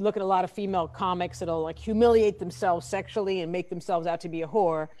 Like you look at a lot of female comics that'll like humiliate themselves sexually and make themselves out to be a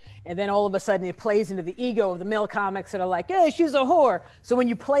whore. And then all of a sudden it plays into the ego of the male comics that are like, hey, she's a whore. So when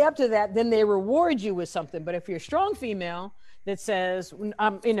you play up to that, then they reward you with something. But if you're a strong female that says,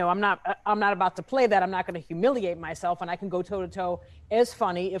 I'm not about to play that, I'm not going to humiliate myself, and I can go toe to toe as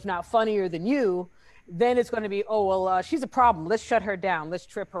funny, if not funnier than you, then it's going to be, she's a problem. Let's shut her down. Let's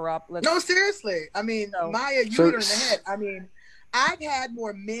trip her up. No, seriously. I mean, Maya, you hit her in the head. I mean, I've had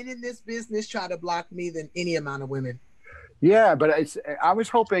more men in this business try to block me than any amount of women. Yeah, but I was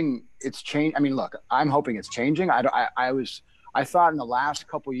hoping it's changed. I mean, look, I'm hoping it's changing. I thought in the last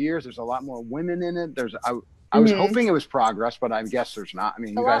couple of years, there's a lot more women in it. I was hoping it was progress, but I guess there's not. I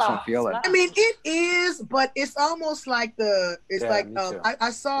mean, you guys don't feel it. I mean, it is, but it's almost like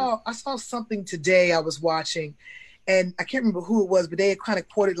I saw something today I was watching, and I can't remember who it was, but they had kind of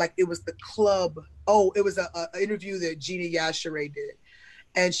quoted like it was the club. Oh, it was an interview that Gina Yashere did,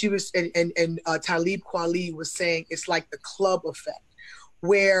 and she was and Talib Kweli was saying it's like the club effect,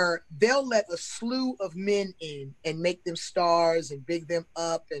 where they'll let a slew of men in and make them stars and big them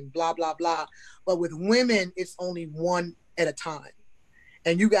up and blah, blah, blah. But with women, it's only one at a time.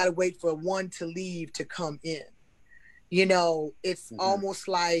 And you got to wait for one to leave to come in. You know, it's almost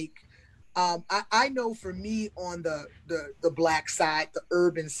like I know for me on the black side, the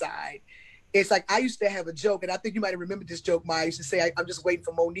urban side, it's like I used to have a joke, and I think you might have remembered this joke, Maya. I used to say, I'm just waiting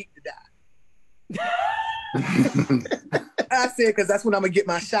for Monique to die. I said, because that's when I'm going to get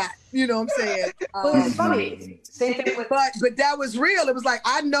my shot. You know what I'm saying? It's funny. Same thing with... But that was real. It was like,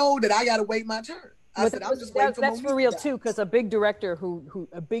 I know that I got to wait my turn. I said, I'm just waiting for Monique. That's for real, too, because a big director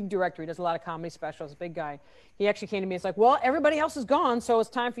he does a lot of comedy specials, a big guy. He actually came to me. It's like, well, everybody else is gone, so it's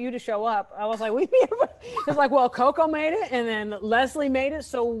time for you to show up. I was like, what do you mean? It's like, well, Coco made it, and then Leslie made it,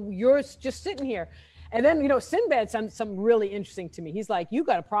 so you're just sitting here. And then, Sinbad said something really interesting to me. He's like, you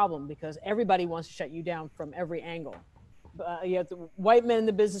got a problem because everybody wants to shut you down from every angle. You have the white men in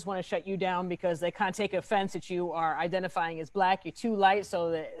the business want to shut you down because they kind of take offense that you are identifying as black. You're too light,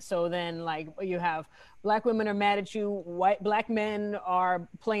 so then like you have black women are mad at you. Black men are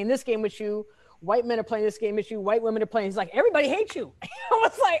playing this game with you. White men are playing this game with you. White women are playing. It's like everybody hates you. I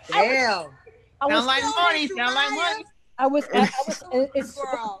was like, damn. Sound like money. I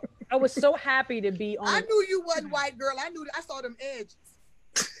was so happy to be on. I knew you wasn't white, girl. I saw them edges.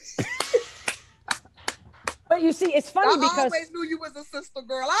 But you see, it's funny because I always knew you was a sister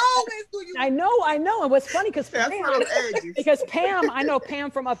girl. I always knew you. I know. And what's funny because Pam, I know Pam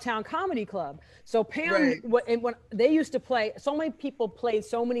from Uptown Comedy Club. So Pam, when they used to play, so many people played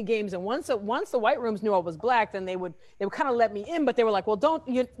so many games, and once the white rooms knew I was black, then they would kind of let me in, but they were like, well,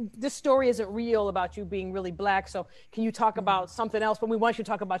 this story isn't real about you being really black, so can you talk about something else? But we want you to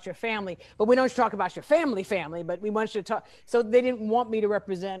talk about your family, but we don't want you to talk about your family, but we want you to talk. So they didn't want me to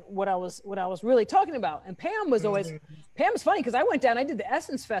represent what I was really talking about. And Pam was always, Pam's funny because I went down, I did the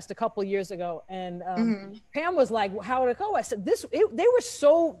Essence Fest a couple years ago, and Pam was like, how did it go? I said,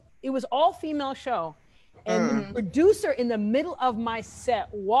 it was all female show. And the producer in the middle of my set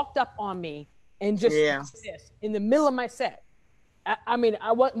walked up on me and just this in the middle of my set. I mean,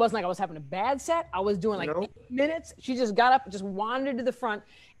 I wasn't like I was having a bad set. I was doing like 8 minutes. She just got up and just wandered to the front.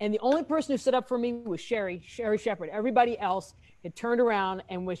 And the only person who stood up for me was Sherry Shepherd. Everybody else had turned around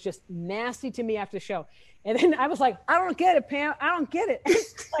and was just nasty to me after the show. And then I was like, I don't get it, Pam. I don't get it.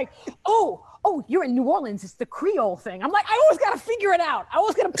 It's like, oh, you're in New Orleans. It's the Creole thing. I'm like, I always got to figure it out. I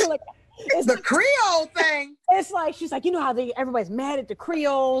always got to feel like, it's the Creole thing. It's like, she's like, how everybody's mad at the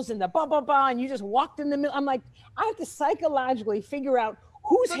Creoles and the blah, and you just walked in the middle. I'm like, I have to psychologically figure out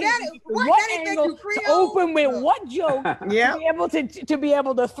who's what angle to open with what joke to be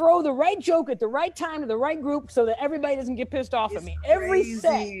able to throw the right joke at the right time to the right group so that everybody doesn't get pissed off at me. Every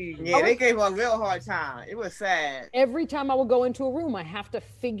set. Yeah, they gave her a real hard time. It was sad. Every time I would go into a room, I have to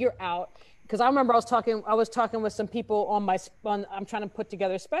figure out, because I remember I was talking with some people I'm trying to put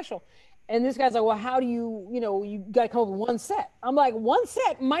together a special. And this guy's like, well, how do you got to come up with one set. I'm like, one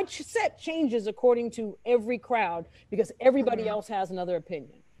set, my set changes according to every crowd because everybody else has another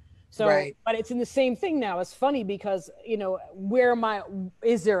opinion. So, but it's in the same thing now. It's funny because,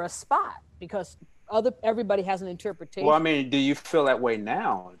 is there a spot? Because everybody has an interpretation. Well, I mean, do you feel that way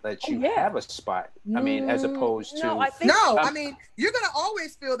now that you have a spot? I mean, as opposed to... I mean, you're going to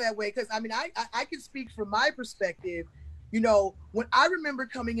always feel that way because, I mean, I can speak from my perspective. When I remember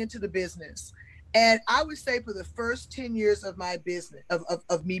coming into the business, and I would say for the first 10 years of my business,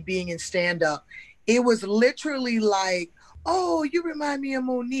 of me being in stand-up, it was literally like, oh, you remind me of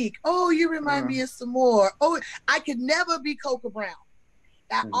Monique. Oh, you remind me of some more. Oh, I could never be Coco Brown.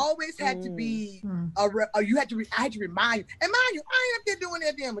 I always had to be I had to remind you. And mind you, I ain't up there doing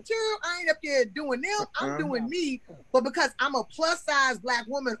that damn material. I ain't up there doing them. I'm doing me. But because I'm a plus size black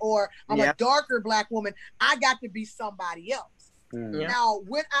woman or I'm a darker black woman, I got to be somebody else. Now,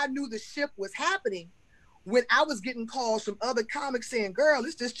 when I knew the shift was happening, when I was getting calls from other comics saying, girl,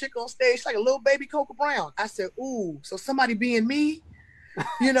 it's this chick on stage like a little baby Coco Brown. I said, ooh, so somebody being me? So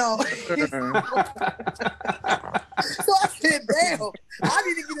I said, damn, I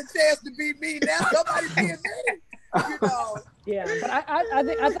need to get a chance to be me now. Somebody being me. Yeah, but I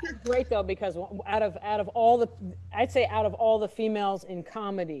think it's great though, because out of all the females in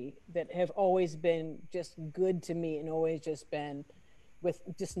comedy that have always been just good to me and always just been with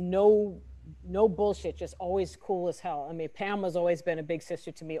just no bullshit, just always cool as hell. I mean, Pam has always been a big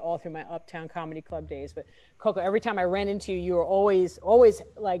sister to me all through my Uptown Comedy Club days. But Coco, every time I ran into you, you were always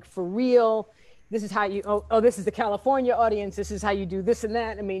like, for real. This is how you. This is the California audience. This is how you do this and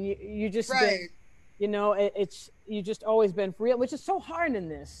that. I mean, you just been, you just always been for real, which is so hard in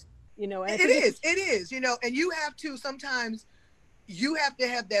this. And it is. And you have to sometimes. You have to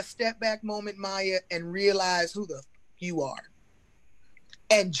have that step back moment, Maya, and realize who the f- you are.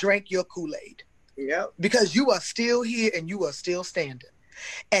 And drink your Kool-Aid. Yep. Because you are still here and you are still standing.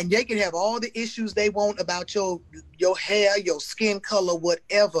 And they can have all the issues they want about your hair, your skin color,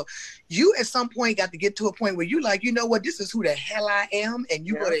 whatever. You at some point got to get to a point where you like, you know what, this is who the hell I am, and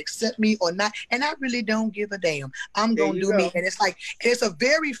you're going to accept me or not. And I really don't give a damn. I'm going to do me. And it's like, it's a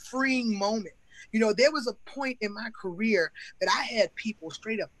very freeing moment. You know, there was a point in my career that I had people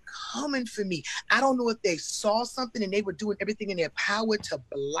straight up coming for me. I don't know if they saw something and they were doing everything in their power to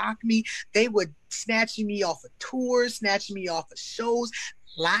block me. They were snatching me off of tours, snatching me off of shows,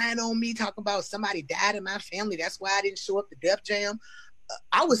 lying on me, talking about somebody died in my family. That's why I didn't show up to Def Jam.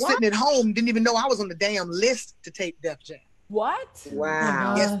 I was sitting at home, didn't even know I was on the damn list to tape Def Jam. What?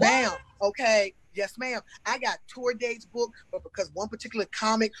 Wow. Yes, ma'am. Okay. Yes, ma'am. I got tour dates booked, but because one particular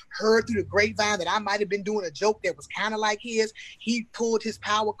comic heard through the grapevine that I might have been doing a joke that was kind of like his, he pulled his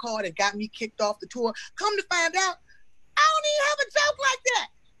power card and got me kicked off the tour. Come to find out, I don't even have a joke like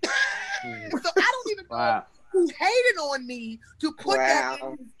that. So I don't even know who hated on me to put that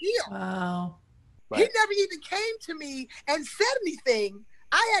in his deal. Wow. He never even came to me and said anything.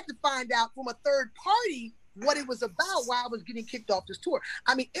 I had to find out from a third party what it was about, why I was getting kicked off this tour.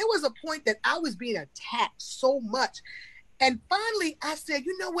 I mean, it was a point that I was being attacked so much. And finally, I said,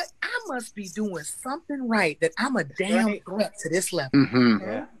 you know what? I must be doing something right, that I'm a damn threat to this level.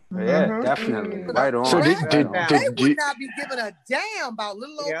 Yeah, definitely. Right on. So they would not be giving a damn about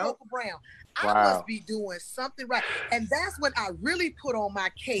little old Coco Brown. I must be doing something right. And that's when I really put on my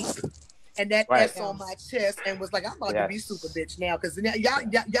cape and that S on my chest and was like, I'm about to be super bitch now, because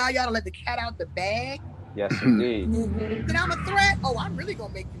y'all let the cat out the bag. Yes, indeed. And I'm a threat. Oh, I'm really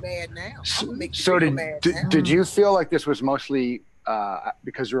gonna make you mad now. I'm gonna make you so mad now. did you feel like this was mostly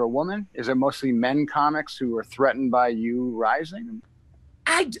because you're a woman? Is it mostly men comics who were threatened by you rising?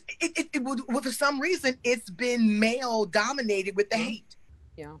 For some reason, it's been male dominated with the hate.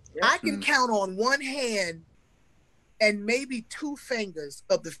 Yeah. I can count on one hand and maybe two fingers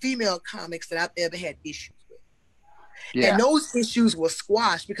of the female comics that I've ever had issues with. And those issues were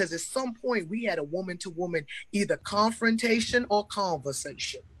squashed because at some point we had a woman-to-woman either confrontation or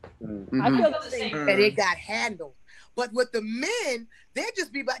conversation. I feel the same. And it got handled. But with the men, they're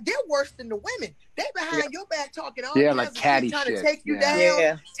worse than the women. They behind your back talking all like catty trying shit. to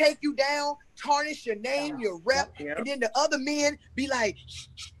take you down, tarnish your name, your rep, and then the other men be like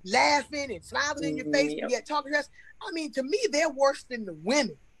laughing and smiling in your face, and yet talking to us. I mean, to me, they're worse than the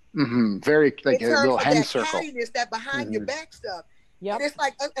women. Very like a little hen that circle. cattiness, that behind your back stuff. Yep. And it's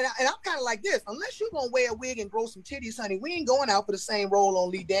like, and I'm kind of like this. Unless you're gonna wear a wig and grow some titties, honey, we ain't going out for the same role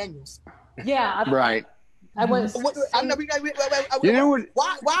on Lee Daniels. Yeah. Right. I know. You know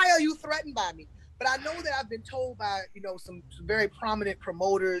what? Why are you threatened by me? But I know that I've been told by some very prominent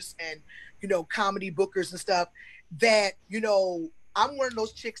promoters and comedy bookers and stuff that I'm one of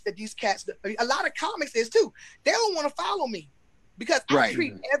those chicks that these cats. A lot of comics is too. They don't want to follow me because I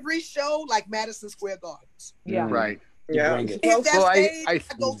treat every show like Madison Square Gardens. Yeah. Right. Yeah. If that's I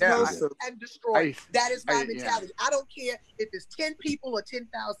go closer and destroy. That is my mentality. I don't care if it's 10 people or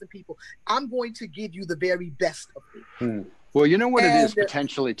 10,000 people. I'm going to give you the very best of me. Well, you know what it is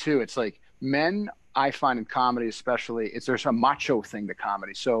potentially too. It's like men, I find in comedy especially, there's a macho thing to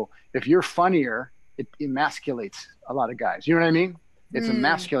comedy. So if you're funnier, it emasculates a lot of guys. You know what I mean? It's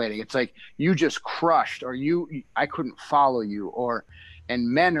emasculating. It's like you just crushed, or I couldn't follow you, and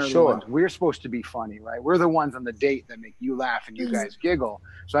men are the ones, we're supposed to be funny, right? We're the ones on the date that make you laugh and you guys giggle.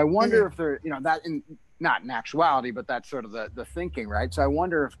 So I wonder if they're, that not in actuality, but that's sort of the thinking, right? So I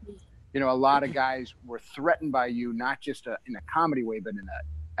wonder if, a lot of guys were threatened by you, not just in a comedy way, but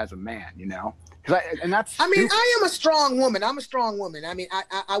as a man, I am a strong woman. I'm a strong woman. I mean,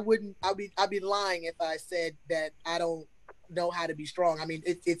 I'd be lying if I said that I don't know how to be strong. I mean,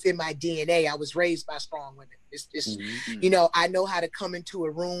 it's in my DNA. I was raised by strong women. It's I know how to come into a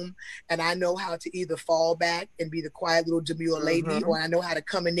room, and I know how to either fall back and be the quiet little demure lady, or I know how to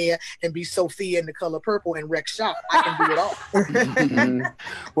come in there and be Sophia in The Color Purple and wreck shop. I can do it all.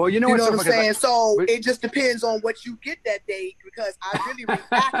 Well, you know what I'm saying? So it just depends on what you get that day, because I really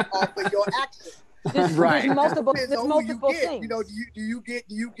react off of your action. There's multiple things. Do you get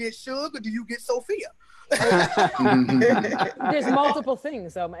Suge, or do you get Sophia? There's multiple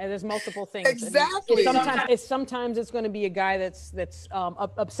things. There's multiple things. Exactly. Sometimes it's going to be a guy that's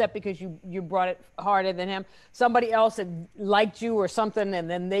upset because you brought it harder than him. Somebody else that liked you or something, and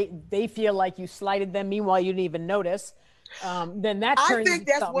then they feel like you slighted them. Meanwhile, you didn't even notice. then that I turns think into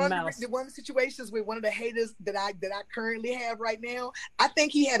that's something one else. of the situations with one of the haters that I currently have right now. I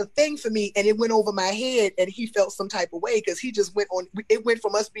think he had a thing for me and it went over my head and he felt some type of way because he just went on. It went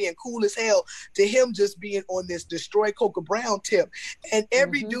from us being cool as hell to him just being on this destroy Coca Brown tip. And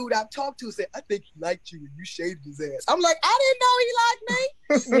every dude I've talked to said, I think he liked you and you shaved his ass. I'm like, I didn't know he liked me.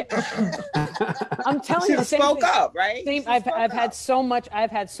 I'm telling you, the same spoke thing. up, right? I've had so much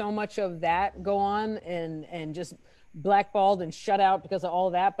of that go on and just blackballed and shut out because of all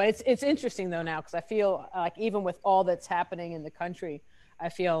that. But it's interesting though now because I feel like even with all that's happening in the country, I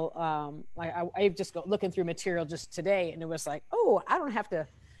feel like I just go looking through material just today and it was like, oh, I don't have to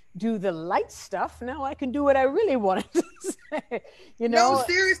do the light stuff. Now I can do what I really wanted to say. You know? No,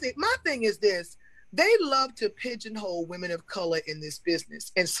 seriously. My thing is this. They love to pigeonhole women of color in this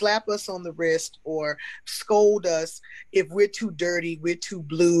business and slap us on the wrist or scold us if we're too dirty, we're too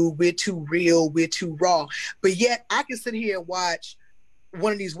blue, we're too real, we're too raw. But yet I can sit here and watch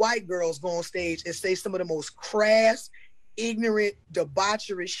one of these white girls go on stage and say some of the most crass, ignorant,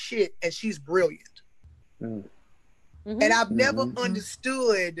 debaucherous shit, and she's brilliant. And I've never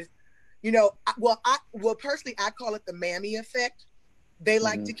understood, you know, personally, I call it the mammy effect. They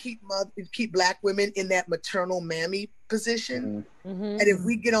like to keep Black women in that maternal mammy position. And if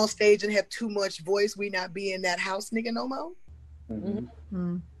we get on stage and have too much voice, we not be in that house nigga no more.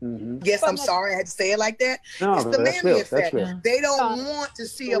 Yes, I'm sorry I had to say it like that. No, it's the mammy effect. Yeah. They don't want to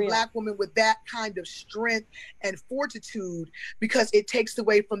see a Black woman with that kind of strength and fortitude because it takes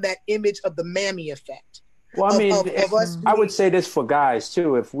away from that image of the mammy effect. Well, I mean, I would say this for guys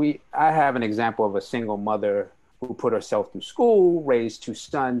too. I have an example of a single mother who put herself through school, raised 2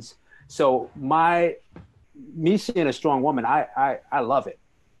 sons. So me seeing a strong woman, I love it.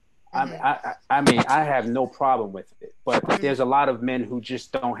 I mean, I have no problem with it. But there's a lot of men who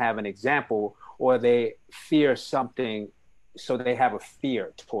just don't have an example, or they fear something, so they have a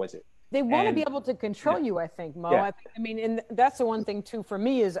fear towards it. They want to be able to control you, I think, Mo. I mean, and that's the one thing too for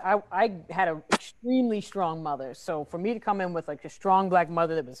me is I had an extremely strong mother. So for me to come in with like a strong Black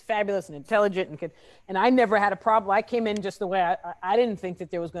mother that was fabulous and intelligent and I never had a problem. I came in just the way I didn't think that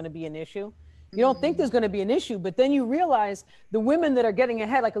there was going to be an issue. You don't think there's going to be an issue, but then you realize the women that are getting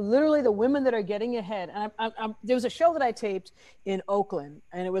ahead, like literally the women that are getting ahead. And there was a show that I taped in Oakland,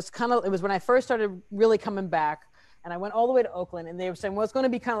 and it was when I first started really coming back. And I went all the way to Oakland, and they were saying, well, it's going to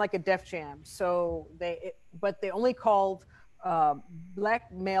be kind of like a Def Jam. So but they only called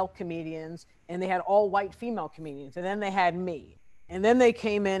Black male comedians, and they had all white female comedians. And then they had me. And then they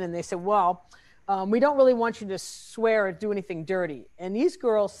came in and they said, well, we don't really want you to swear or do anything dirty. And these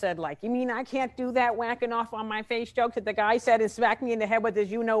girls said, like, you mean I can't do that whacking off on my face joke that the guy said and smack me in the head with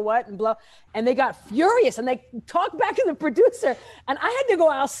his you know what and blah. And they got furious and they talked back to the producer. And I had to go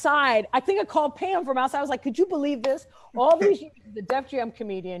outside. I think I called Pam from outside. I was like, could you believe this? All these years as a Def Jam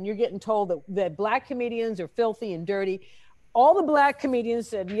comedian, you're getting told that Black comedians are filthy and dirty. All the Black comedians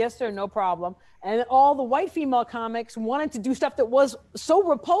said, yes, sir, no problem. And all the white female comics wanted to do stuff that was so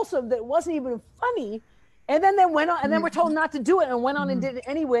repulsive that it wasn't even funny. And then they went on, and then were told not to do it and went on and did it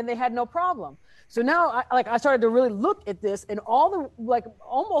anyway, and they had no problem. So now I started to really look at this, and all the,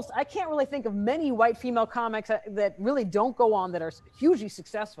 almost, I can't really think of many white female comics that really don't go on that are hugely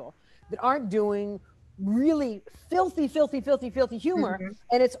successful, that aren't doing really filthy humor.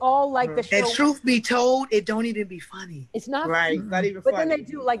 And it's all like the show. And truth be told, it don't even be funny. It's not right. funny. Not even but funny. Then they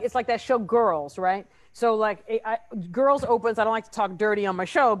do it's like that show Girls, right? So Girls opens. I don't like to talk dirty on my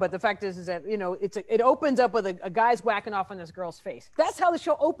show, but the fact is that it opens up with a guy's whacking off on this girl's face. That's how the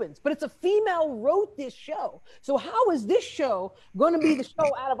show opens. But it's a female wrote this show. So how is this show going to be the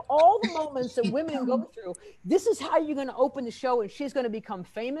show out of all the moments that women go through? This is how you're going to open the show, and she's going to become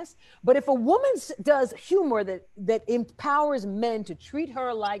famous. But if a woman does humor that empowers men to treat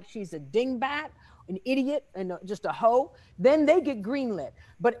her like she's a dingbat, an idiot, and just a hoe, then they get greenlit.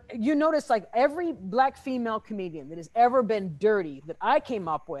 But you notice every Black female comedian that has ever been dirty that I came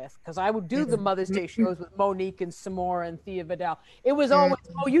up with, because I would do the Mother's Day shows with Monique and Samora and Thea Vidal. It was always,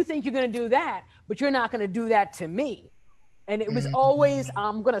 oh, you think you're going to do that, but you're not going to do that to me. And it was always,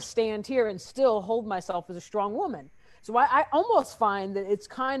 I'm going to stand here and still hold myself as a strong woman. So I almost find that it's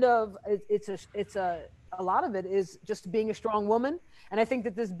kind of, a lot of it is just being a strong woman. And I think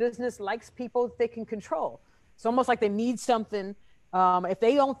that this business likes people that they can control. It's almost like they need something. If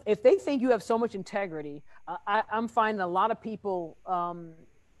they think you have so much integrity, I'm finding a lot of people,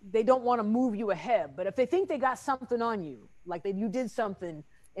 they don't want to move you ahead. But if they think they got something on you, like you did something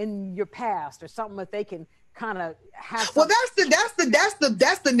in your past or something that they can kind of have. Well, that's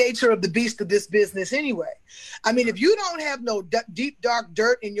the nature of the beast of this business anyway. I mean, if you don't have no deep, dark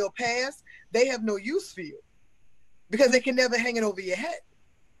dirt in your past, they have no use for you. because they can never hang it over your head.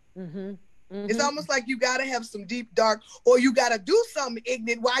 Mm-hmm. Mm-hmm. It's almost like you got to have some deep dark, or you got to do something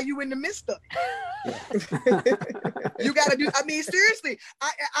ignorant while you in the midst of it. You got to do, I mean, seriously,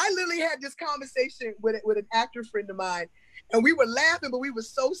 I literally had this conversation with an actor friend of mine, and we were laughing, but we were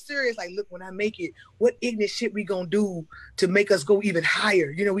so serious. Like, look, when I make it, what ignorant shit we gonna do to make us go even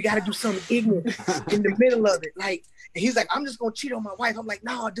higher? You know, we got to do something ignorant in the middle of it. Like, and he's like, I'm just gonna cheat on my wife. I'm like,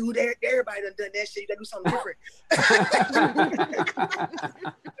 no, dude, everybody done that shit. You gotta do something different.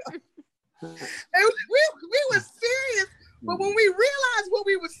 And we were serious, but when we realized what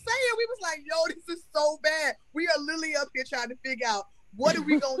we were saying, we was like, yo, this is so bad. We are literally up here trying to figure out what are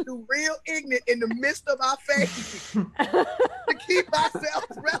we gonna do real ignorant in the midst of our faith to keep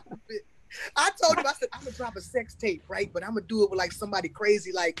ourselves relevant. I told him, I said, I'm gonna drop a sex tape, right? But I'm gonna do it with like somebody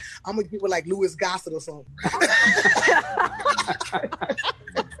crazy, like I'm gonna do it with like Louis Gossett or something.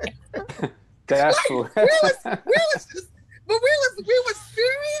 That's like, cool. we were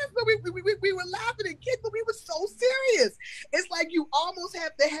serious, but we were laughing and kidding, but we were so serious. It's like you almost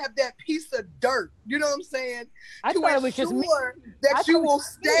have to have that piece of dirt, you know what I'm saying? I thought it was just me. That you will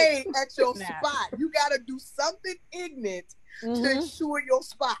stay at your spot. You got to do something ignorant to ensure your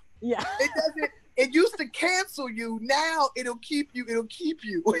spot. Yeah. It used to cancel you. Now it'll keep you. It'll keep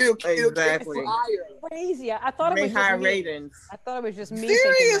you higher. Crazy. I thought it was high just ratings. I thought it was just me.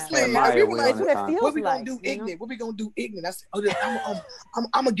 Seriously, we were like, what we gonna do ignorant? What we gonna do ignorant? I said,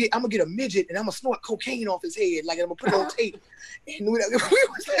 I'm gonna get a midget and I'm gonna snort cocaine off his head, like I'm gonna put it on tape. And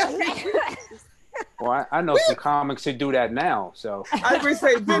well, I know some comics who do that now. So I was gonna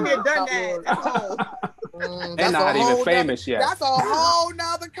say, been there, done that. They're not even famous yet. That's a whole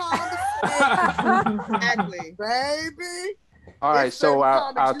nother conversation. Exactly, baby. All right, so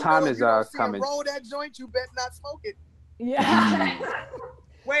our time is coming. Roll that joint, you better not smoke it. Yeah.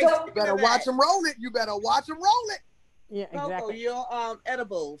 Wait, so you better watch them roll it. You better watch them roll it. Yeah, exactly. Coco, your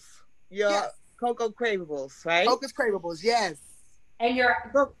edibles, your Coco Cravables, right? Coco's Cravables, yes. And your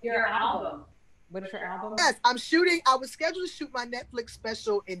album. What is your album? Yes, I was scheduled to shoot my Netflix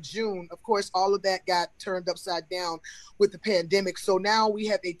special in June. Of course, all of that got turned upside down with the pandemic. So now we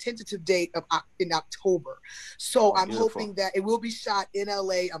have a tentative date in October. So I'm hoping that it will be shot in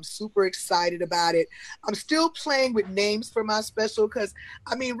LA. I'm super excited about it. I'm still playing with names for my special because,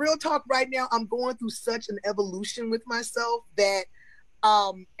 I mean, real talk right now, I'm going through such an evolution with myself that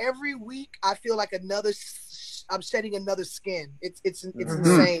every week I feel like I'm shedding another skin. It's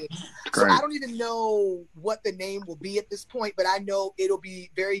insane. So I don't even know what the name will be at this point, but I know it'll be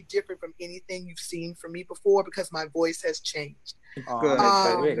very different from anything you've seen from me before because my voice has changed. Good.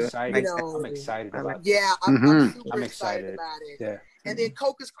 I'm excited about it. Yeah, I'm super excited about it. Yeah. And then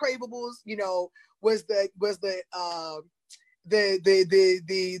Coco's Cravables, was the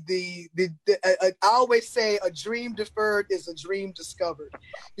I always say a dream deferred is a dream discovered,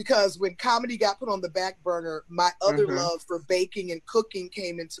 because when comedy got put on the back burner, my other love for baking and cooking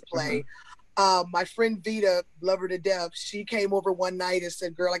came into play. My friend Vita, love her to death, she came over one night and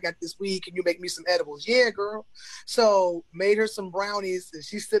said, girl, I got this weed, can you make me some edibles? Yeah, girl. So made her some brownies and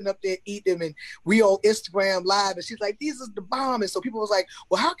she's sitting up there eating them, and we on Instagram live and she's like, these is the bomb. And so people was like,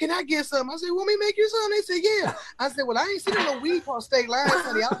 well, how can I get some? I said, want me to make you some? They said, yeah. I said, well, I ain't seen no weed on state lines,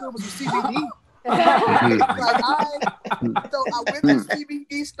 honey. I was doing some CBD. So I went to the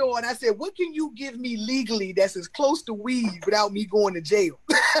CBD store and I said, what can you give me legally that's as close to weed without me going to jail?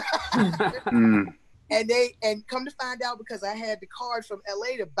 And come to find out, because I had the card from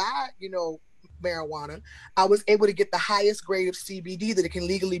LA to buy, marijuana, I was able to get the highest grade of CBD that it can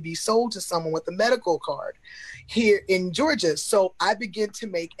legally be sold to someone with a medical card here in Georgia. So I began to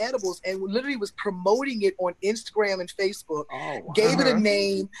make edibles and literally was promoting it on Instagram and Facebook. Gave it a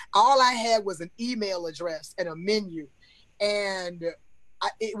name. All I had was an email address and a menu, and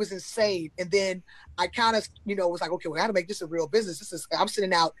it was insane. And then I kind of, was like, okay, we got to make this a real business. I'm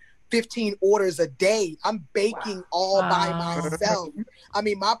sending out 15 orders a day. I'm baking all by myself. I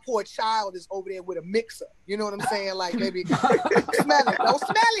mean, my poor child is over there with a mixer. You know what I'm saying? Like, baby, smell it. Don't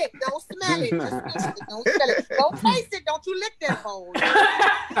smell it. Don't smell it. Just don't smell it. Don't taste it. Don't you lick that bowl.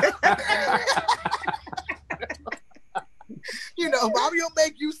 Mommy will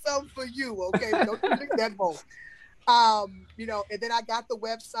make you something for you, okay? Don't you lick that bowl. And then I got the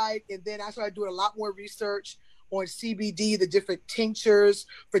website, and then I started doing a lot more research on CBD, the different tinctures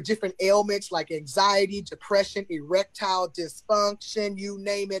for different ailments like anxiety, depression, erectile dysfunction, you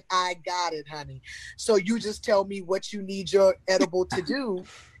name it, I got it, honey. So you just tell me what you need your edible to do,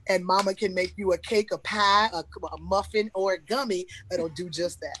 and mama can make you a cake, a pie, a muffin, or a gummy that'll do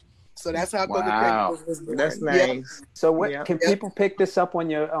just that. So that's how Coco Cravables was born. That's nice. So what can people pick this up on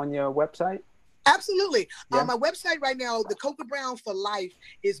your website? Absolutely. Yeah. My website right now, the Coca Brown for Life,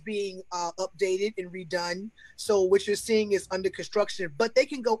 is being updated and redone. So what you're seeing is under construction, but they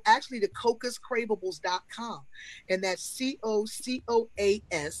can go actually to cocascravables.com, and that's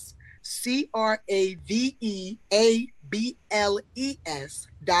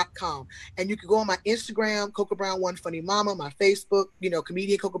COCOASCRAVEABLES.com. And you can go on my Instagram, Coca Brown One Funny Mama, my Facebook,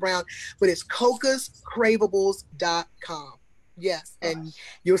 comedian Coca Brown, but it's cocascravables.com. Yes, and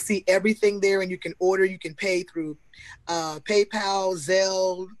you'll see everything there, and you can order, you can pay through PayPal,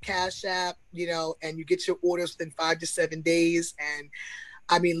 Zelle, Cash App, and you get your orders within 5 to 7 days. And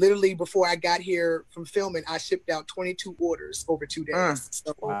I mean, literally before I got here from filming, I shipped out 22 orders over 2 days.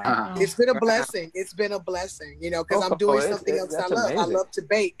 So it's been a blessing. It's been a blessing, because I'm doing something else I love. Amazing. I love to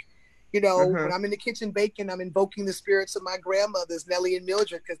bake. When I'm in the kitchen baking, I'm invoking the spirits of my grandmothers, Nellie and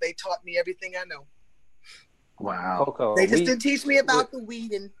Mildred, because they taught me everything I know. Wow. Coco, they just didn't teach me about the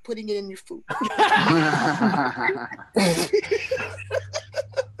weed and putting it in your food.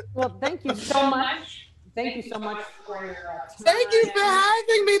 Well, thank you so much. Thank you so much for your time. Thank you for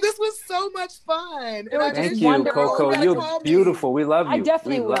having me. This was so much fun. Thank you, Coco. You're beautiful. We love you. I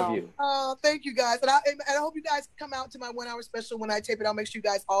definitely love you. Oh, thank you guys. And I hope you guys come out to my 1 hour special when I tape it. I'll make sure you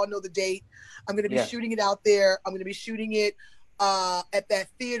guys all know the date. I'm going to be shooting it out there. I'm going to be shooting it at that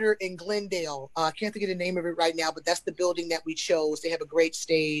theater in Glendale. I can't think of the name of it right now, but that's the building that we chose. They have a great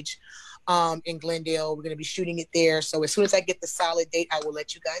stage in Glendale. We're going to be shooting it there. So as soon as I get the solid date, I will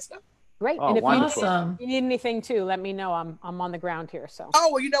let you guys know. Great. Oh, and if awesome. you need anything too, let me know. I'm on the ground here. So. Oh,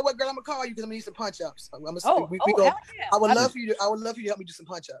 well, you know what, girl? I'm gonna call you because I'm gonna need some punch-ups. I would love for you to help me do some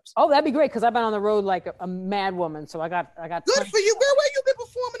punch-ups. Oh, that'd be great because I've been on the road like a mad woman. So I got. Good for you, girl. Where you been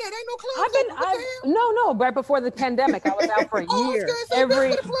performing at? Ain't no clubs. No. Right before the pandemic, I was out for a year. Where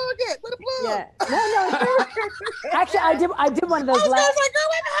the plug at? Where the plug? Yeah. No. Actually, I did one of those last.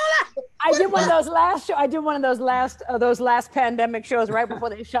 I did one of those last show. I did one of those last pandemic shows right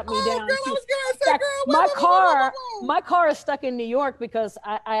before they shut me down. Girl, I was gonna say, my car is stuck in New York because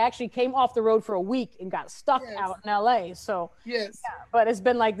I actually came off the road for a week and got stuck out in LA. So but it's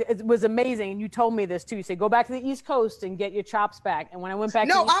been like, it was amazing. And you told me this too. You said go back to the East Coast and get your chops back. And when I went back,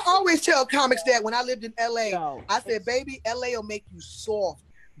 I always tell comics that when I lived in LA, I said, baby, LA will make you soft.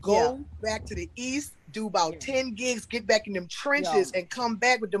 Go back to the East, do about 10 gigs, get back in them trenches, and come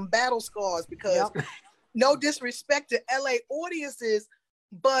back with them battle scars. Because no disrespect to LA audiences,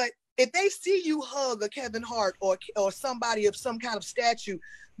 but if they see you hug a Kevin Hart or somebody of some kind of statue,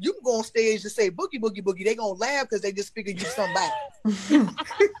 you can go on stage and say boogie, boogie, boogie. They gonna laugh because they just figure you somebody.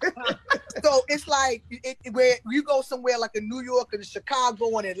 So it's like where you go somewhere like in New York or Chicago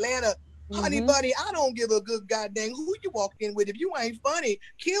or Atlanta, honey buddy, I don't give a good goddamn who you walk in with. If you ain't funny,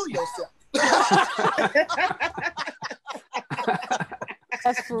 kill yourself.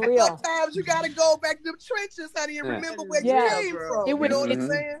 That's for real. Sometimes you gotta go back to the trenches, honey, and remember where you came from. You know what I'm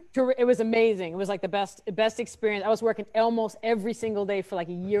saying? It was amazing. It was like the best experience. I was working almost every single day for like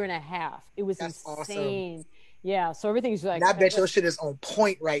a year and a half. It was insane. Awesome. Yeah, so everything's like. And I bet your shit is on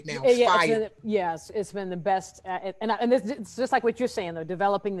point right now. Fire. It's been the best, and it's just like what you're saying though,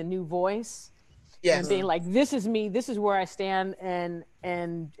 developing the new voice. Yes. And being like, this is me, this is where I stand, and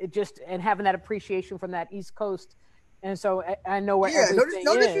having that appreciation from that East Coast. And so I know where everything is.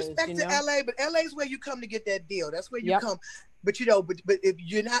 No disrespect to LA, but LA is where you come to get that deal. That's where you come. But but if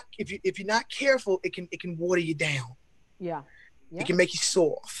you're not careful, it can water you down. Yeah. It can make you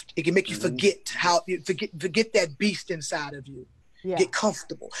soft. It can make you forget that beast inside of you. Yeah. Get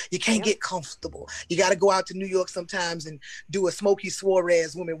comfortable. You can't get comfortable. You got to go out to New York sometimes and do a Smokey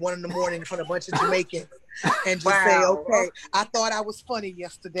Suarez woman 1 a.m. in front of a bunch of Jamaicans and just say, okay, I thought I was funny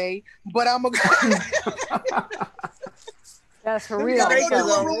yesterday, but I'm a. That's for real. You gotta go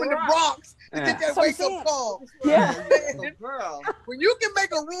to a room in the Bronx and get that wake-up call. Yeah. Girl. When you can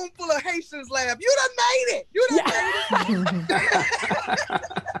make a room full of Haitians laugh, you done made it. You done made it.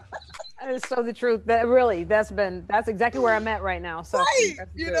 That is so the truth. That's exactly where I'm at right now. So right,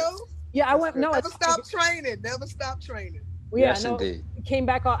 I went. No, never stop training. Never stop training. Well, yes, indeed. I came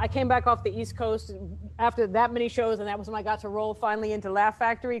back off the East Coast after that many shows, and that was when I got to roll finally into Laugh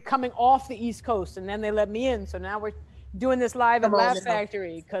Factory, coming off the East Coast, and then they let me in. So now we're doing this live at Laugh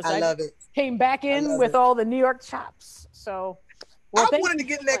Factory because I came back in with all the New York chops. So I wanted to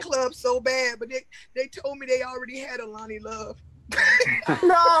get in that club so bad, but they told me they already had a Lonnie Love.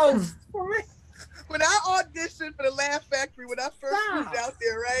 No. When I auditioned for the Laugh Factory, when I first moved out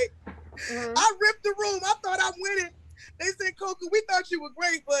there, right? I ripped the room. I thought I'm winning. They said, Coco, we thought you were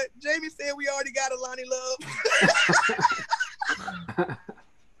great, but Jamie said we already got a Lonnie Love.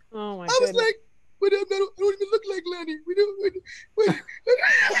 Oh my I was like, but I don't even look like Lenny.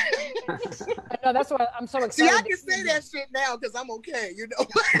 I know, that's why I'm so See, excited. I can say that shit now because I'm okay, you know.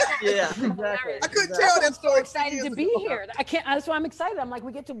 Yeah, exactly. I couldn't tell that story. Excited to be here. I can't. That's why I'm excited. I'm like,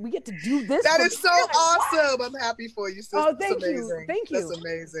 we get to do this. That is so awesome. I'm happy for you, sister. Oh, thank That's you. amazing. Thank you. That's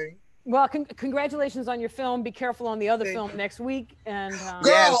amazing. Well, congratulations on your film. Be careful on the other Thank film next week. And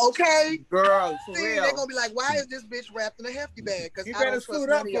Girl, okay. Girl, for See, real. they're gonna be like, why is this bitch wrapped in a hefty bag? Because You I better don't trust suit up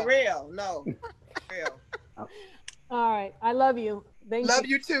none of for y'all. real. No, for real. all right, I love you. Thank Love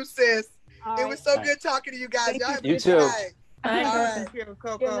you too, sis. All It right. was so good talking to you guys. Thank Y'all have a you good too. night. Bye. All right. Thank you,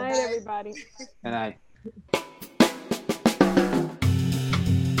 Coco. Good night, everybody. And I.